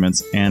bonus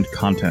segments and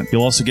content.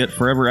 You'll also get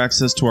forever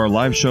access to our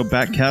live show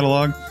back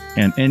catalog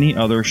and any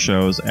other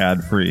shows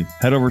ad-free.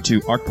 Head over to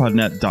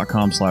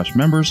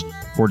arcpodnet.com/members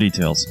for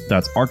details.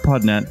 That's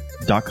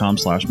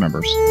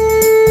arcpodnet.com/members.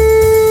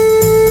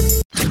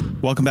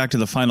 Welcome back to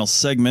the final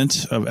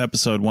segment of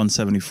episode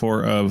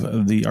 174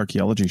 of the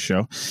Archaeology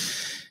Show.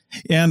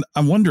 And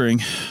I'm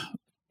wondering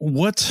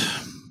let's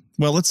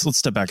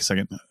step back a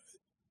second.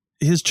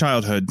 His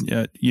childhood,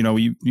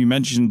 you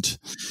mentioned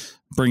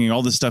bringing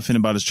all this stuff in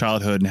about his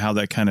childhood and how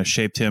that kind of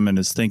shaped him and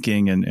his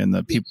thinking and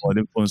the people that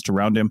influenced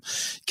around him.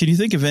 Can you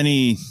think of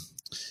any,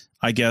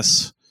 I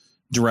guess,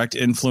 direct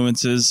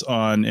influences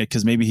on it?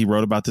 Because maybe he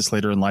wrote about this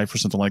later in life or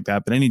something like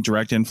that, but any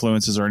direct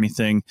influences or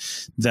anything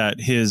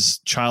that his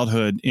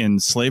childhood in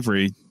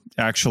slavery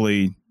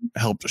actually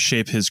helped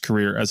shape his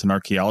career as an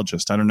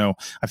archaeologist? I don't know.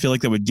 I feel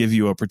like that would give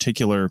you a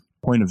particular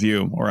point of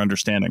view or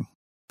understanding.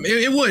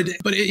 It would,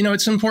 but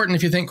it's important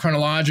if you think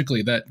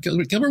chronologically that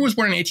Gilbert was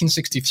born in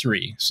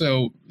 1863.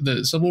 So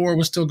the Civil War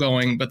was still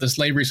going, but the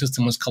slavery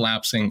system was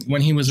collapsing.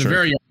 When he was a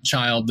very young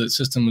child, the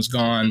system was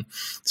gone.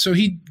 So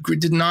he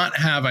did not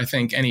have, I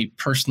think, any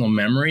personal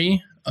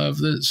memory of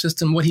the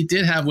system. What he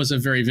did have was a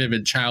very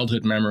vivid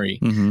childhood memory,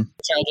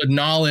 childhood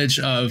knowledge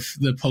of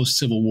the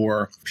post-Civil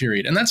War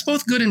period. And that's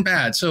both good and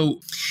bad.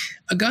 So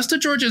Augusta,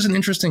 Georgia is an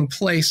interesting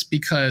place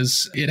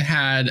because it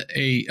had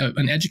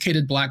an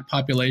educated Black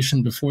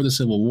population before the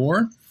Civil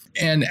War.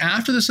 And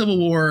after the Civil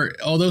War,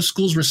 although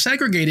schools were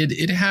segregated,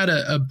 it had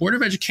a Board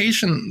of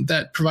Education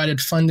that provided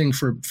funding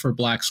for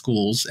Black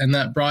schools and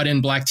that brought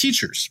in Black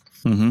teachers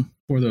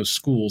for those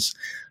schools.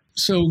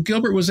 So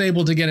Gilbert was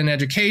able to get an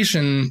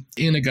education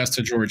in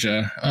Augusta,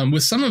 Georgia,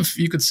 with some of,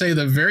 you could say,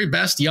 the very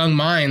best young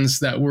minds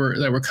that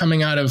were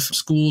coming out of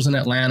schools in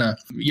Atlanta,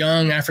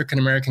 young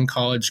African-American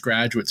college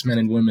graduates, men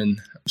and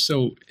women.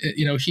 So,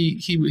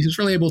 he was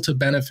really able to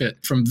benefit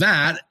from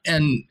that.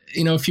 And,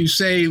 if you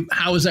say,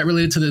 how is that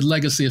related to the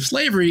legacy of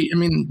slavery? I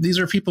mean, these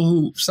are people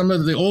who, some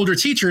of the older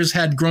teachers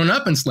had grown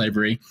up in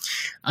slavery,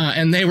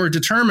 and they were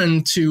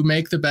determined to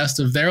make the best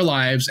of their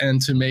lives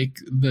and to make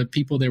the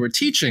people they were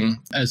teaching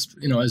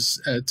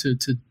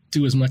to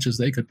do as much as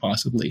they could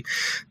possibly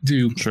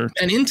do. Sure.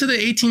 And into the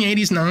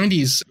 1880s,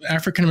 90s,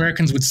 African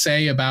Americans would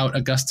say about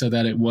Augusta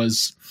that it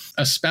was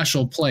a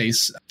special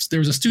place. There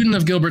was a student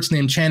of Gilbert's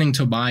named Channing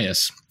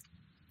Tobias,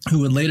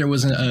 who later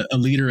was a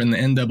leader in the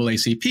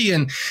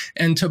NAACP,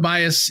 and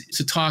Tobias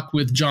to talk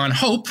with John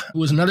Hope, who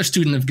was another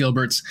student of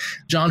Gilbert's.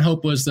 John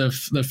Hope was the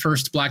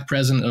first Black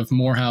president of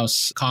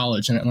Morehouse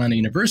College and Atlanta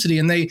University,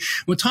 and they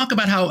would talk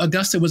about how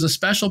Augusta was a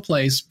special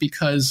place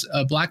because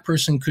a Black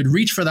person could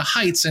reach for the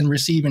heights and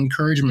receive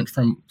encouragement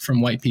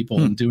from white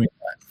people in doing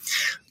that.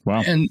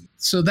 Wow! And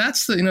so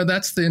that's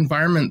the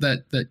environment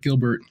that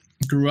Gilbert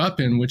grew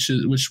up in, which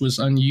was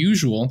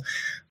unusual.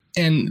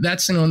 And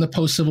that's, in the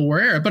post-Civil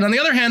War era. But on the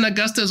other hand,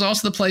 Augusta is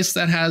also the place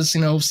that has,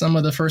 some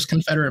of the first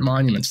Confederate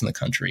monuments in the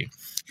country.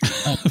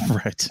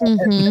 Right.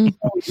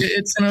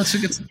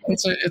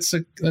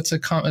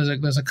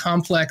 There's a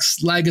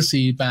complex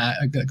legacy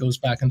that goes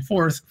back and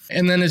forth.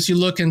 And then as you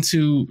look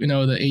into, the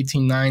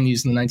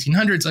 1890s and the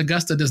 1900s,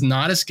 Augusta does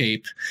not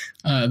escape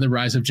the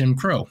rise of Jim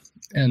Crow.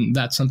 And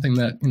that's something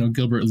that,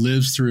 Gilbert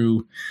lives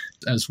through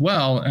as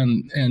well.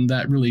 And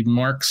that really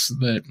marks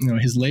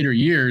his later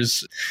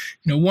years.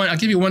 I'll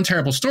give you one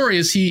terrible story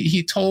is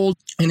he told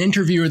an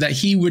interviewer that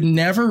he would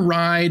never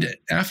ride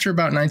after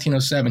about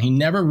 1907. He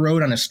never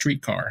rode on a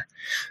streetcar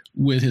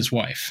with his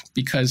wife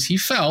because he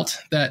felt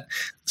that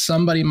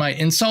somebody might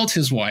insult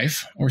his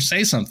wife or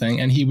say something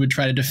and he would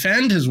try to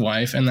defend his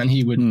wife and then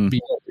he would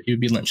be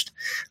lynched.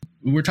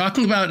 We're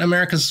talking about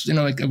America's,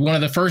 one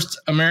of the first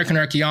American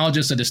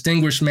archaeologists, a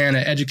distinguished man,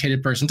 an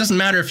educated person. It doesn't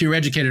matter if you're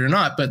educated or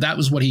not, but that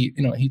was what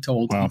he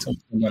told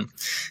someone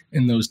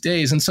in those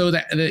days. And so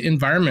the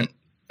environment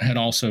had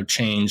also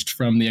changed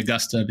from the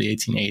Augusta of the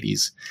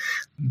 1880s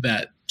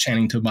that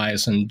Channing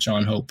Tobias and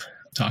John Hope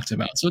talked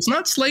about. So it's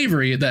not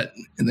slavery that,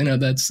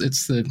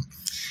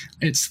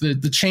 it's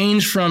the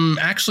change from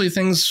actually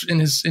things in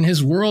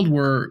his world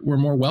were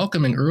more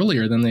welcoming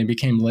earlier than they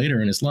became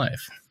later in his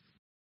life.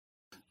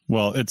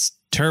 Well, it's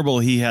terrible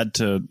he had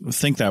to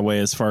think that way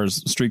as far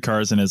as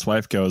streetcars and his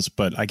wife goes,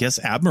 but I guess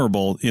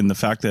admirable in the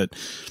fact that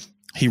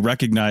he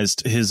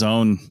recognized his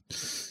own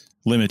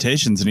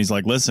limitations and he's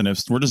like, listen,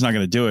 if we're just not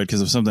going to do it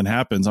because if something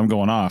happens, I'm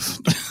going off.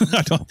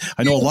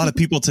 I know a lot of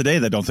people today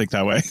that don't think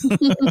that way.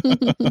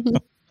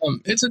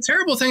 It's a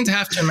terrible thing to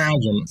have to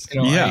imagine.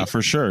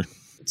 For sure.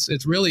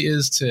 It really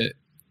is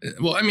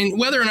well, I mean,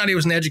 whether or not he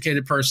was an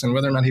educated person,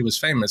 whether or not he was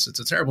famous, it's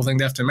a terrible thing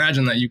to have to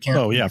imagine that you can't.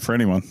 Oh yeah. For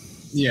anyone.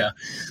 Yeah.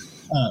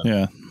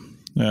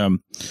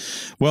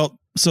 Well,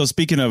 so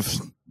speaking of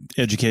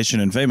education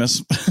and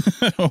famous,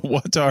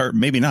 what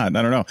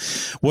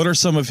are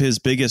some of his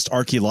biggest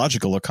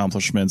archaeological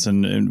accomplishments?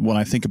 And when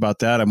I think about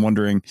that, I'm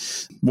wondering,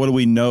 what do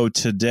we know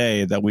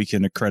today that we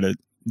can accredit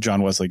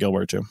John Wesley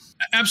Gilbert to?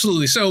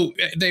 Absolutely. So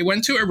they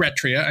went to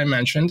Eritrea, I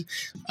mentioned,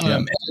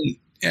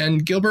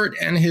 and Gilbert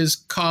and his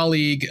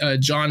colleague,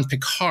 John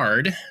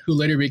Picard, who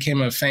later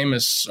became a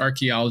famous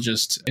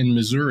archaeologist in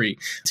Missouri,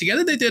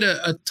 together they did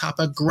a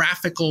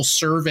topographical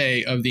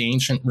survey of the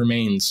ancient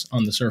remains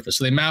on the surface.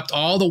 So they mapped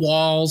all the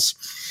walls,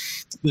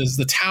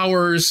 the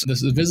towers,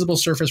 the visible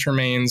surface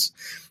remains,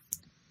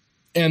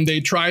 and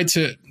they tried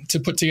to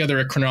put together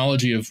a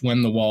chronology of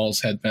when the walls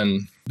had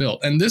been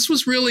built. And this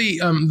was really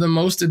the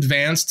most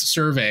advanced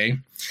survey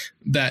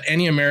that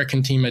any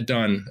American team had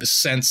done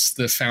since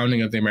the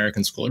founding of the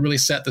American school. It really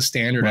set the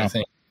standard, I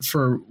think,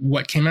 for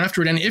what came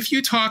after it. And if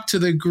you talk to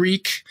the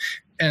Greek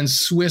and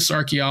Swiss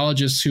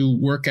archaeologists who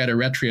work at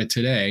Eritrea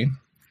today,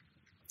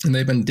 and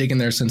they've been digging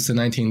there since the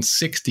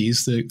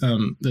 1960s,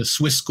 the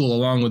Swiss school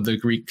along with the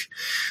Greek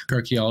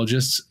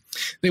archaeologists,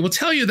 they will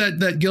tell you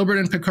that Gilbert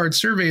and Picard's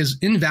survey is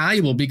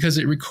invaluable because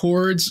it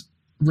records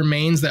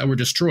remains that were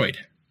destroyed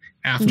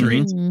after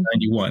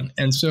 1891.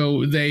 And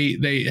so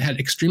they had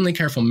extremely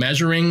careful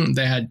measuring.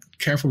 They had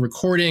careful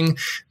recording.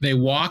 They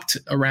walked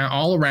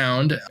all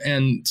around.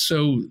 And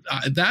so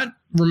that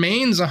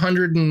remains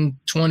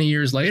 120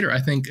 years later. I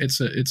think it's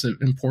an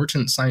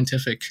important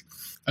scientific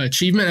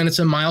achievement, and it's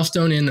a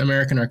milestone in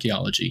American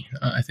archaeology.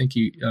 I think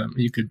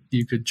you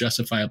could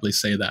justifiably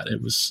say that it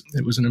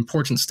was an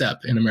important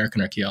step in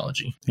American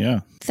archaeology. Yeah,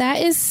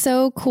 that is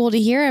so cool to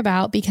hear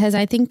about, because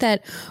I think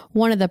that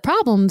one of the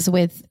problems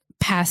with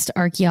past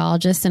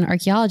archaeologists and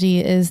archaeology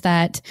is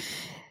that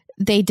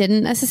they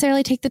didn't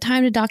necessarily take the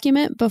time to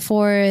document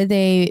before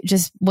they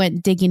just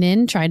went digging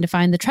in, trying to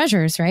find the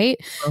treasures, right?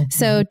 Mm-hmm.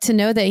 So to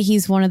know that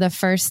he's one of the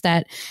first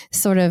that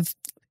sort of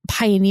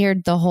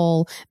pioneered the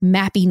whole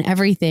mapping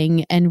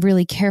everything and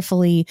really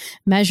carefully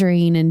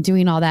measuring and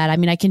doing all that. I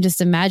mean, I can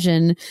just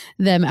imagine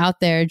them out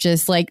there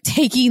just like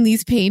taking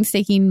these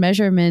painstaking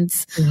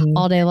measurements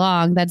all day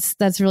long.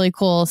 That's really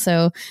cool.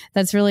 So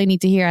that's really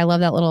neat to hear. I love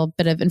that little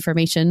bit of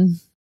information.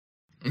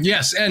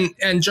 Yes,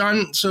 and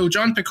John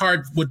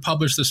Picard would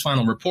publish this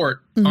final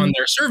report on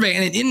their survey,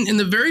 and in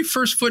the very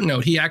first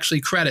footnote, he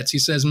actually credits. He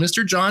says,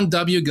 "Mr. John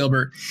W.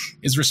 Gilbert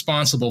is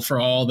responsible for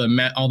all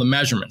the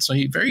measurements." So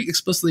he very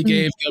explicitly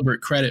gave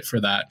Gilbert credit for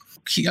that.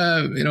 He,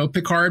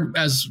 Picard,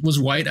 as was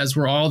white, as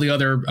were all the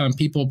other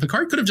people,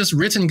 Picard could have just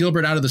written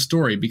Gilbert out of the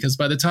story, because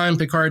by the time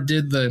Picard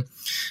did the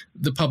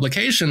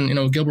publication,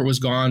 Gilbert was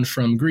gone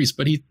from Greece.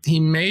 But he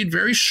made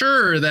very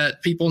sure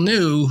that people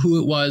knew who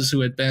it was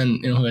who had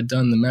been, who had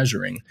done the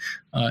measuring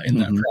in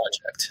that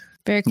project.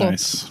 Very cool.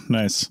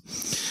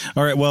 Nice.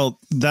 All right. Well,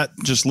 that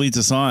just leads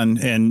us on.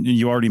 And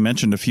you already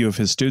mentioned a few of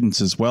his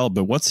students as well.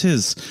 But what's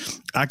his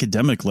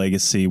academic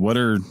legacy? What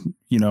are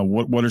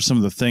some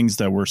of the things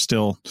that we're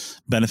still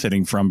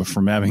benefiting from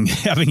having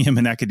him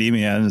in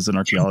academia and as an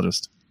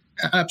archaeologist?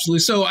 Absolutely.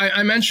 So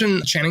I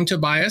mentioned Channing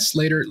Tobias,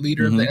 later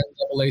leader of the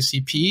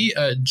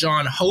NAACP,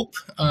 John Hope,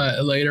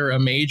 later a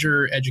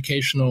major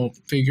educational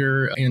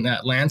figure in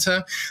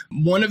Atlanta.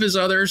 One of his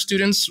other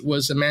students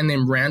was a man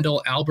named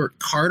Randall Albert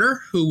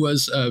Carter, who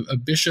was a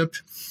bishop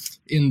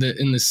in the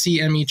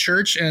CME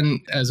Church.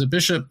 And as a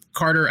bishop,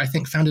 Carter, I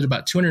think, founded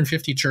about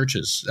 250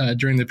 churches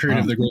during the period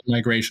of the Great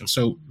Migration.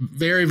 So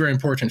very, very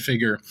important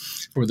figure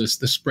for the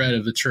spread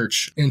of the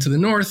church into the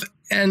north.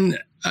 And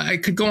I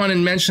could go on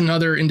and mention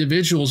other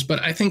individuals,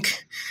 but I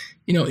think,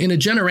 in a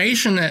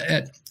generation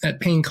at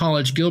Payne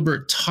College,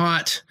 Gilbert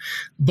taught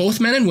both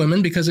men and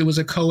women, because it was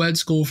a co-ed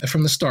school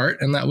from the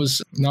start, and that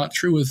was not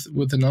true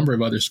with a number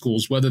of other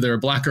schools, whether they were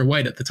black or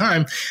white at the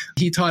time.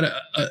 He taught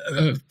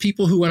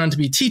people who went on to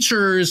be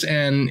teachers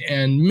and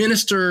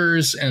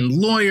ministers and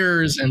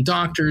lawyers and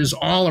doctors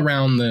all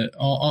around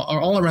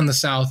the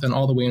South and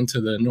all the way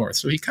into the North.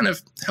 So he kind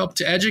of helped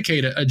to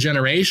educate a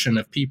generation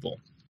of people.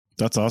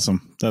 That's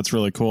awesome. That's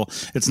really cool.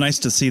 It's nice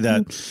to see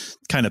that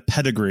kind of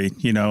pedigree,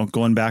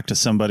 going back to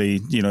somebody,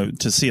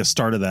 to see a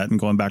start of that and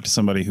going back to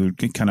somebody who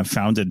kind of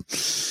founded,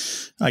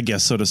 I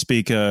guess, so to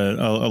speak,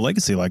 a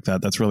legacy like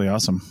that. That's really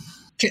awesome.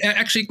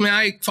 Actually, may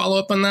I follow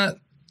up on that?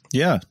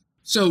 Yeah.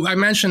 So I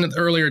mentioned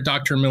earlier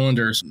Dr.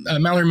 Millender's.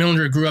 Mallory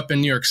Millender grew up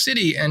in New York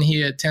City, and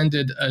he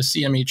attended a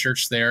CME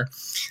church there.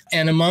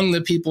 And among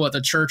the people at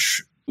the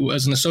church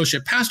as an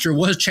associate pastor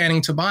was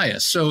Channing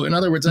Tobias. So in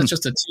other words, that's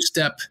just a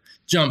two-step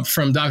jump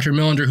from Dr.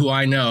 Millender, who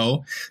I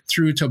know,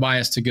 through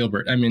Tobias to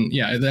Gilbert. I mean,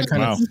 yeah, that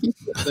kind of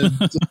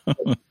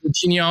the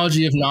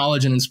genealogy of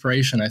knowledge and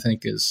inspiration, I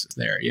think, is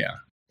there. Yeah.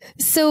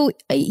 So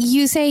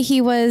you say he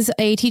was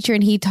a teacher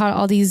and he taught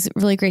all these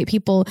really great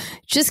people.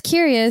 Just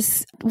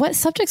curious, what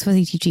subjects was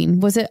he teaching?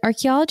 Was it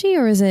archaeology,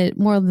 or is it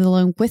more of the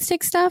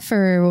linguistic stuff,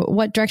 or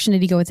what direction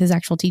did he go with his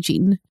actual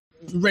teaching?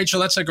 Rachel,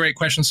 that's a great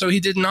question. So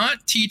he did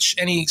not teach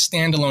any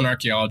standalone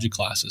archaeology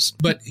classes,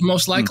 but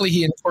most likely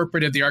he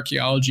incorporated the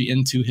archaeology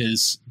into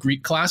his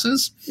Greek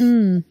classes. He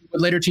would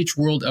later teach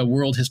world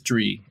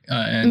history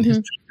and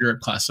history of Europe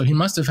class. So he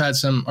must have had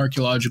some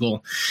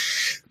archaeological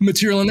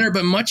material in there,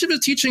 but much of his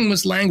teaching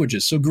was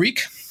languages. So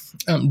Greek,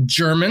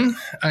 German,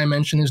 I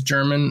mentioned his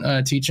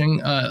German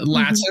teaching,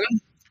 Latin,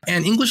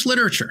 and English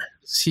literature.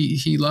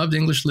 He loved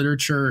English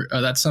literature.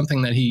 That's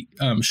something that he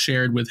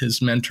shared with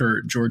his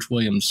mentor, George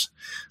Williams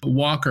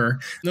Walker.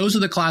 Those are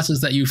the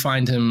classes that you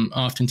find him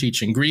often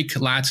teaching: Greek,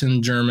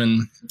 Latin,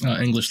 German,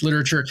 English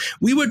literature.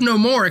 We would know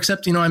more,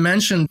 except, I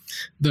mentioned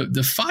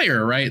the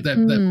fire, right? That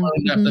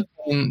burned up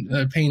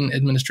the Payne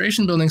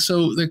administration building.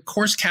 So the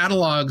course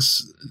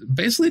catalogs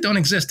basically don't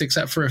exist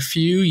except for a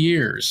few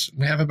years.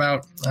 We have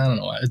about,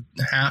 a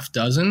half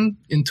dozen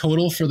in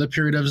total for the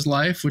period of his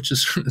life,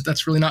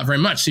 that's really not very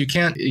much. So you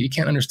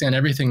can't understand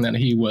everything that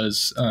he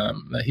was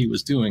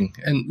doing.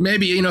 And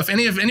maybe, if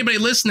anybody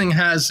listening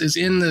is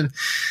in the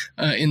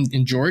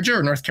in Georgia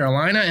or North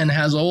Carolina and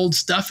has old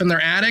stuff in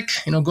their attic,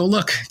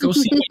 go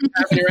see what you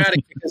have in your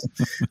attic, because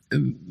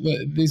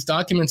these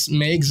documents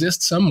may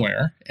exist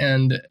somewhere.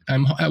 And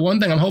one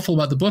thing I'm hopeful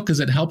about the book is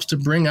it helps to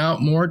bring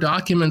out more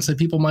documents that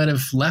people might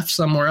have left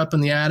somewhere up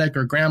in the attic,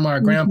 or grandma or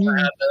grandpa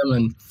had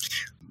them,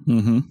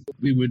 and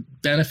we would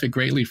benefit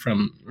greatly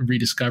from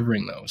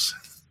rediscovering those.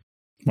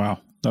 Wow,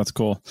 that's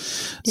cool.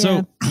 Yeah.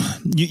 So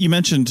you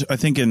mentioned, I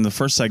think in the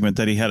first segment,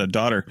 that he had a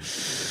daughter.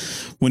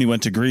 When he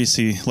went to Greece,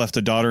 he left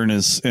a daughter and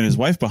his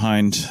wife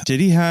behind. Did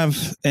he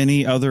have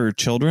any other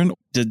children?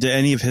 Did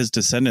any of his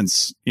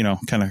descendants,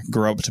 kind of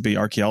grow up to be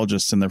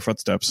archaeologists in their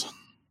footsteps?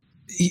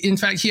 In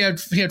fact, he had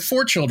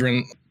 4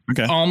 children.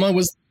 Okay. Alma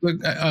was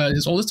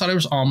his oldest daughter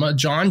was Alma,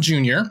 John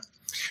Jr.,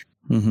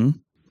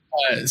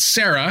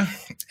 Sarah,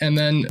 and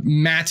then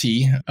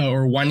Mattie,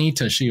 or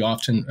Juanita, she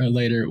often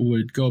later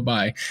would go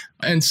by.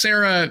 And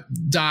Sarah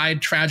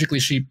died tragically.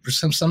 She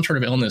some sort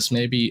of illness,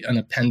 maybe an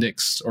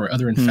appendix or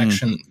other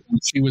infection.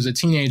 She was a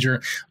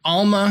teenager.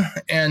 Alma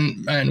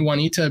and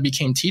Juanita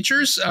became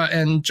teachers,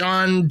 and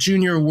John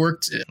Jr.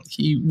 worked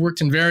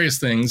in various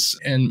things,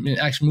 and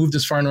actually moved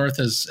as far north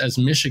as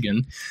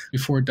Michigan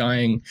before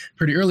dying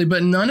pretty early.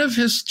 But none of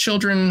his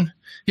children.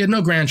 He had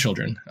no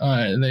grandchildren.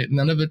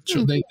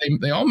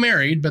 They all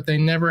married, but they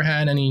never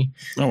had any.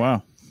 Oh,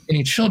 wow.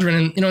 Any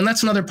children, and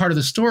that's another part of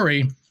the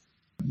story.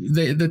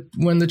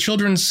 When the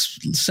children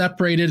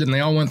separated and they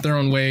all went their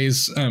own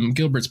ways,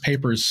 Gilbert's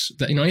papers,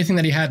 anything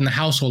that he had in the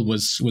household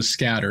was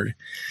scattered,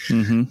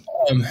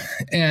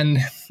 and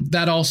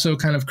that also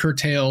kind of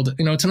curtailed.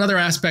 It's another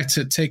aspect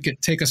to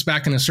take us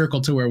back in a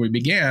circle to where we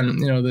began.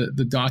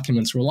 The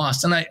documents were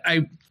lost,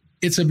 and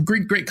it's a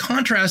great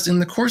contrast. In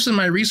the course of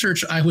my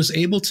research, I was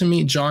able to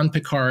meet John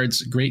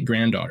Picard's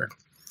great-granddaughter.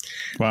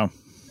 Wow.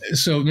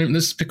 So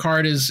this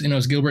Picard is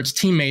Gilbert's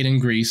teammate in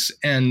Greece,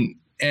 and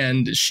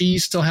she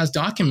still has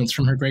documents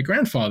from her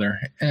great-grandfather.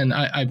 And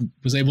I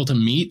was able to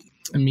meet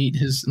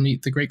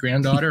the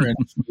great-granddaughter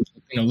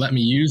and let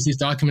me use these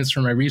documents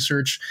for my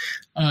research.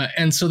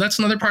 And so that's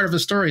another part of the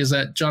story, is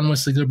that John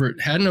Wesley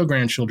Gilbert had no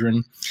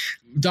grandchildren.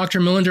 Dr.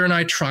 Millender and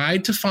I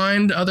tried to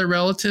find other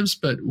relatives,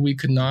 but we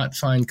could not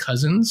find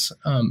cousins.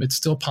 It's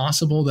still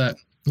possible that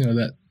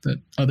that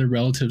other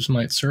relatives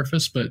might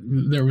surface, but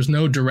there was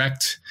no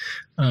direct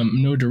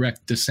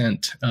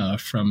descent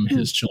from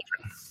his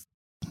children.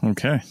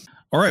 Okay.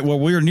 All right. Well,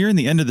 we are nearing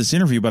the end of this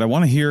interview, but I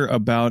want to hear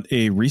about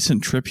a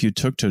recent trip you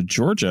took to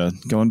Georgia,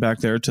 going back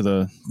there to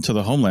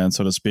the homeland,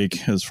 so to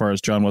speak, as far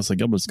as John Wesley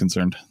Gilbert's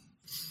concerned.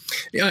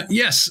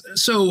 Yes.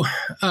 So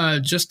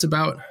just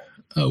about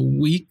a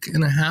week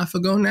and a half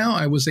ago now,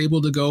 I was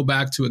able to go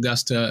back to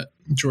Augusta,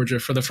 Georgia,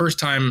 for the first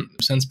time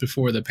since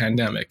before the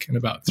pandemic, in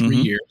about 3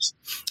 years.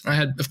 I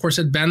had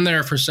been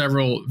there for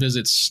several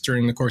visits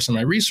during the course of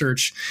my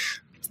research,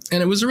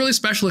 and it was a really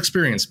special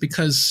experience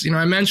because,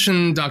 I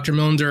mentioned Dr.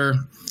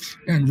 Millender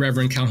and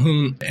Reverend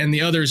Calhoun and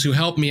the others who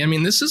helped me. I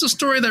mean, this is a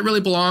story that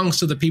really belongs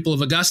to the people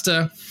of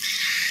Augusta,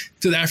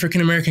 to the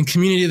African-American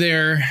community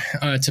there,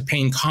 to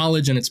Payne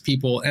College and its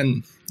people.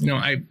 And,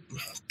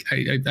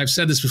 I've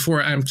said this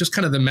before, I'm just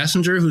kind of the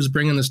messenger who's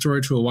bringing the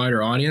story to a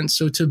wider audience.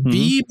 So to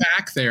be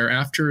back there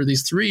after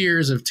these 3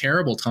 years of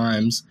terrible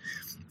times,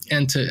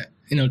 and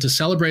to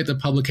celebrate the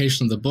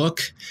publication of the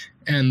book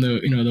and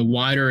the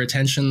wider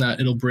attention that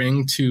it'll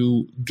bring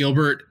to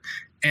Gilbert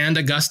and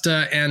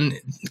Augusta, and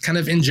kind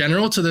of in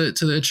general to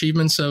the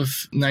achievements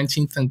of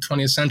 19th and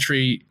 20th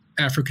century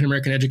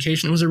African-American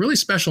education. It was a really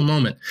special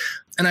moment.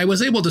 And I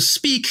was able to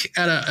speak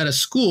at a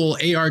school,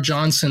 A.R.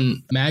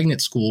 Johnson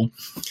Magnet School,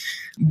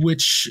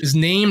 which is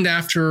named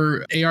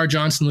after A.R.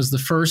 Johnson was the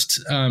first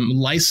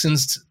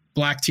licensed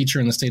Black teacher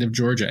in the state of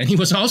Georgia. And he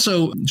was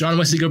also John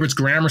Wesley Gilbert's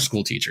grammar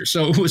school teacher.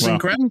 So it was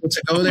incredible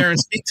to go there and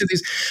speak to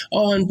these.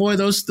 Oh, and boy,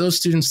 those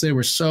students, they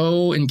were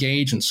so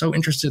engaged and so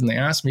interested. And they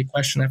asked me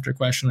question after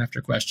question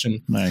after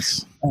question.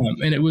 Nice.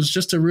 And it was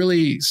just a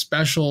really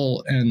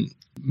special and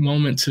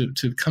moment to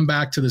come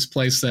back to this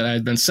place that I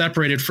had been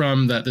separated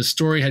from, that the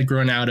story had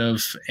grown out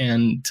of,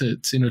 and to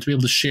be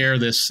able to share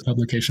this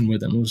publication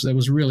with them. It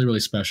was really, really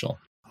special.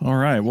 All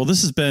right. Well,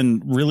 this has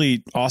been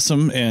really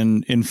awesome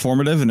and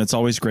informative, and it's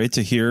always great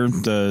to hear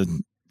the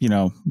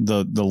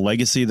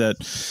legacy that,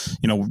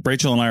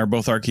 Rachel and I are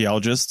both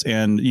archaeologists,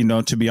 and,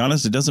 to be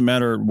honest, it doesn't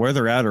matter where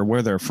they're at or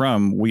where they're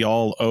from. We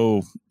all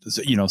owe,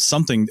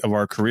 something of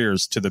our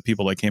careers to the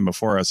people that came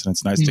before us. And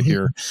it's nice to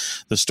hear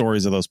the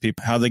stories of those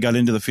people, how they got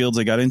into the fields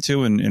they got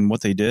into, and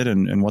what they did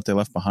and what they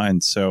left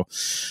behind. So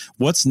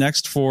what's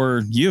next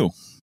for you?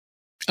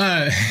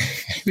 I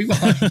mean,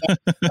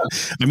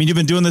 you've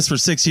been doing this for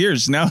 6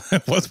 years now.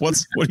 What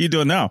are you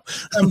doing now?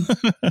 I'll tell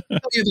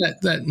you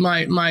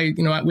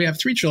that we have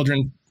 3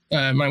 children,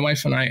 my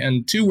wife and I,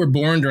 and 2 were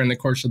born during the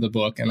course of the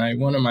book.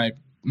 And one of my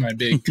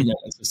big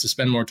commitments is to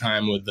spend more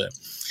time with the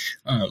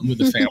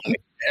family.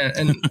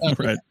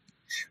 Right.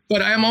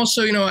 But I am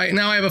also, now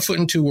I have a foot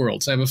in 2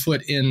 worlds. I have a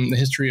foot in the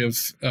history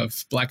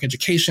of Black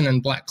education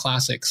and Black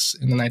classics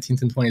in the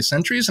 19th and 20th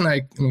centuries, and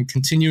I'm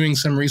continuing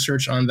some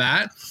research on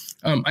that.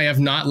 I have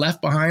not left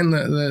behind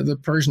the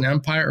Persian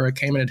Empire or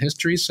Achaemenid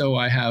history, so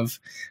I have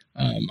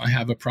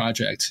a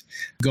project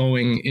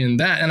going in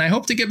that, and I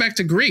hope to get back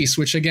to Greece,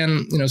 which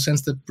again,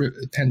 since the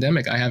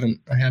pandemic, I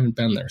haven't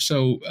been there.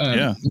 So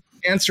the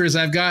answer is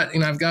I've got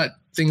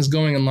things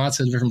going in lots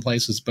of different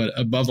places, but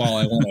above all,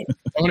 I want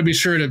to be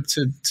sure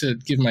to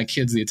give my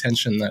kids the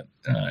attention that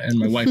and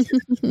my wife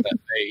that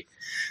they,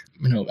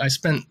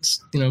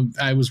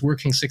 I was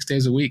working 6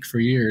 days a week for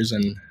years,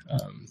 and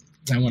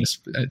I don't want to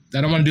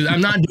do that.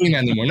 I'm not doing that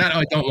anymore. Not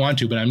I don't want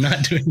to, but I'm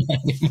not doing that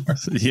anymore.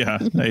 Yeah,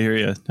 I hear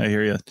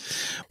you.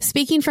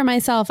 Speaking for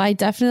myself, I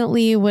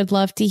definitely would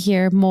love to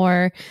hear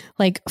more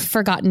like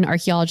forgotten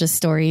archaeologist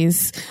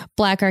stories,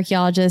 Black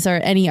archaeologists or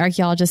any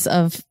archaeologists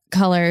of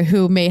color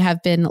who may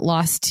have been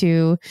lost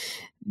to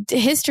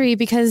history,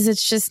 because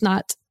it's just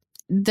not,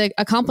 the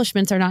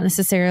accomplishments are not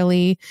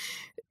necessarily,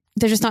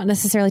 they're just not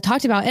necessarily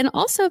talked about. And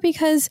also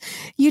because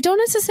you don't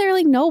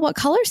necessarily know what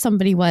color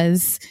somebody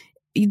was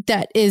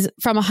that is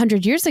from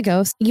 100 years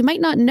ago. You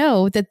might not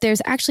know that there's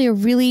actually a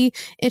really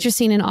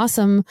interesting and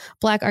awesome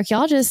Black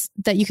archaeologist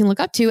that you can look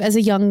up to as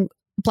a young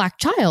Black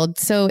child.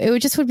 So it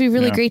would be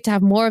really great to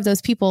have more of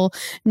those people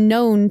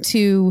known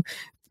to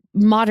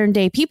modern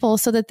day people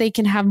so that they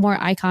can have more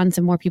icons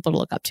and more people to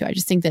look up to. I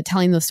just think that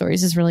telling those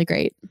stories is really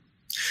great.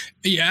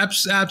 Yeah,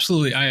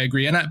 absolutely. I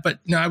agree. But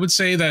I would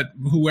say that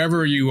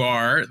whoever you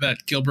are,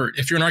 that Gilbert,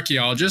 if you're an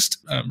archaeologist,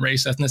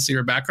 race, ethnicity,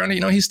 or background,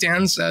 he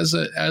stands as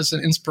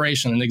an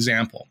inspiration, an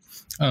example.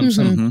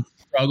 Someone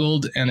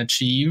struggled and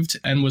achieved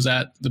and was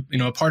at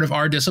a part of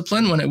our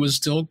discipline when it was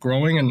still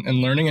growing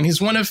and learning. And he's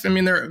one of,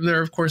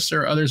 there of course, there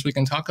are others we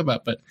can talk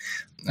about, but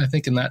I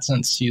think in that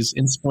sense, he's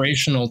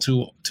inspirational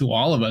to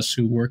all of us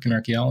who work in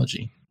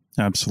archaeology.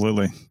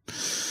 Absolutely.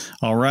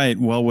 All right.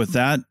 Well, with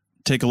that,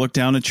 take a look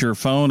down at your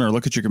phone or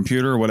look at your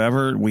computer or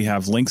whatever. We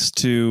have links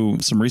to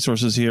some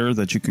resources here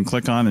that you can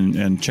click on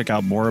and check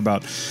out more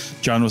about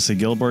John Wesley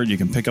Gilbert. You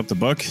can pick up the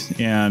book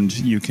and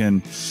you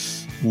can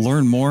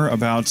learn more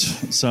about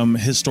some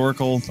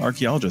historical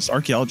archaeologists.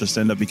 Archaeologists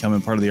end up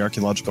becoming part of the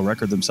archaeological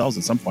record themselves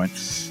at some point,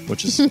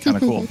 which is kind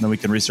of cool. Then we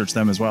can research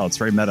them as well. It's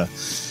very meta.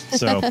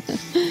 So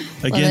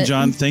again,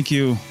 John, thank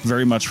you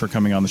very much for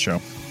coming on the show.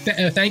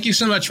 Thank you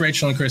so much,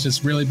 Rachel and Chris.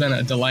 It's really been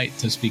a delight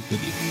to speak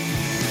with you.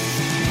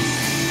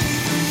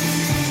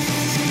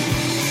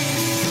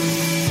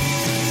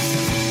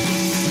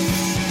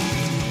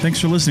 Thanks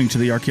for listening to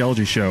The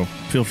Archaeology Show.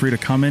 Feel free to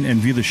comment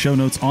and view the show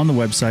notes on the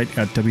website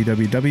at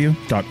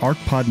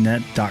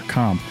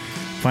www.arcpodnet.com.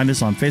 Find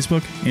us on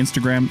Facebook,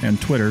 Instagram,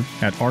 and Twitter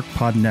at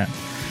ArcPodNet.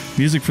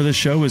 Music for this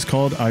show is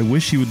called I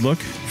Wish You Would Look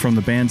from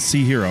the band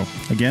Sea Hero.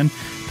 Again,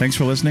 thanks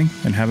for listening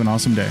and have an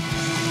awesome day.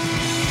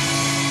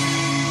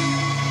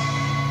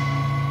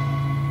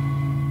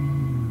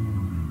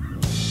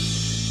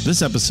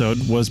 This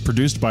episode was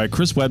produced by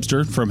Chris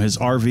Webster from his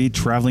RV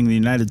traveling the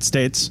United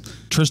States,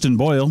 Tristan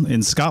Boyle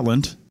in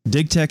Scotland,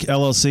 DigTech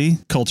LLC,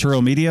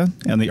 Cultural Media,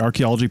 and the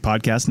Archaeology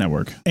Podcast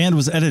Network, and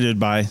was edited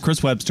by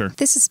Chris Webster.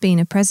 This has been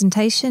a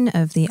presentation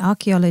of the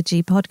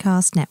Archaeology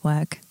Podcast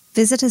Network.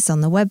 Visit us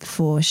on the web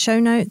for show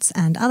notes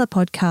and other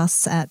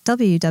podcasts at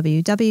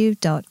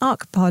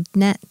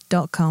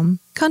www.arcpodnet.com.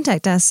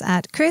 Contact us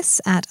at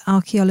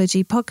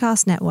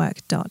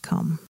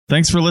chris@archaeologypodcastnetwork.com.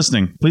 Thanks for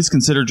listening. Please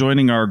consider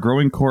joining our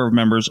growing core of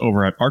members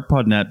over at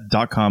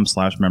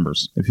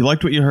arcpodnet.com/members. If you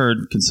liked what you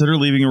heard, consider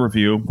leaving a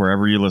review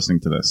wherever you're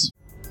listening to this.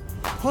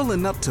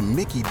 Pulling up to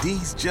Mickey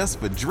D's just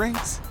for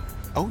drinks?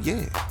 Oh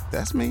yeah,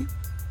 that's me.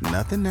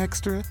 Nothing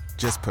extra,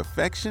 just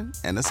perfection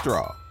and a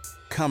straw.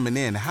 Coming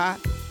in hot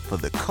for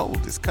the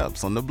coldest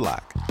cups on the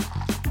block.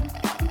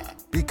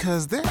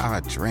 Because there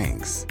are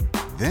drinks.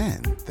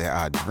 Then there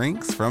are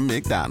drinks from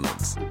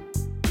McDonald's.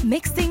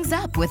 Mix things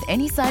up with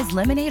any size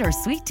lemonade or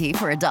sweet tea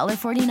for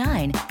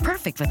 $1.49.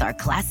 Perfect with our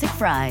classic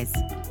fries.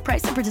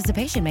 Price and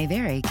participation may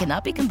vary.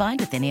 Cannot be combined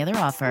with any other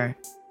offer.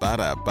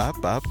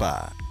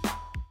 Ba-da-ba-ba-ba.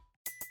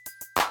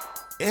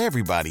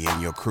 Everybody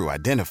in your crew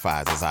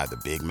identifies as either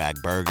Big Mac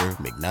Burger,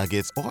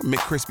 McNuggets, or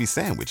McCrispy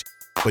Sandwich.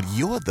 But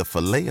you're the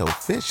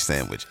Filet-O-Fish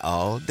Sandwich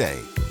all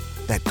day.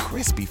 That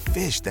crispy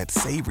fish, that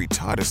savory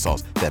tartar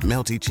sauce, that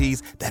melty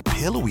cheese, that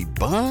pillowy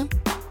bun.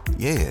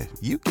 Yeah,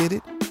 you get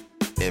it.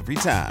 Every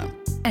time.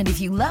 And if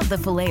you love the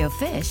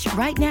Filet-O-Fish,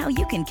 right now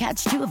you can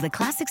catch two of the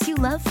classics you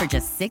love for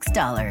just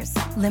 $6.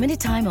 Limited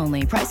time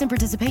only. Price and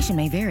participation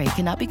may vary.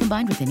 Cannot be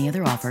combined with any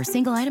other offer.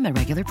 Single item at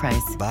regular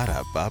price.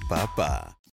 Ba-da-ba-ba-ba.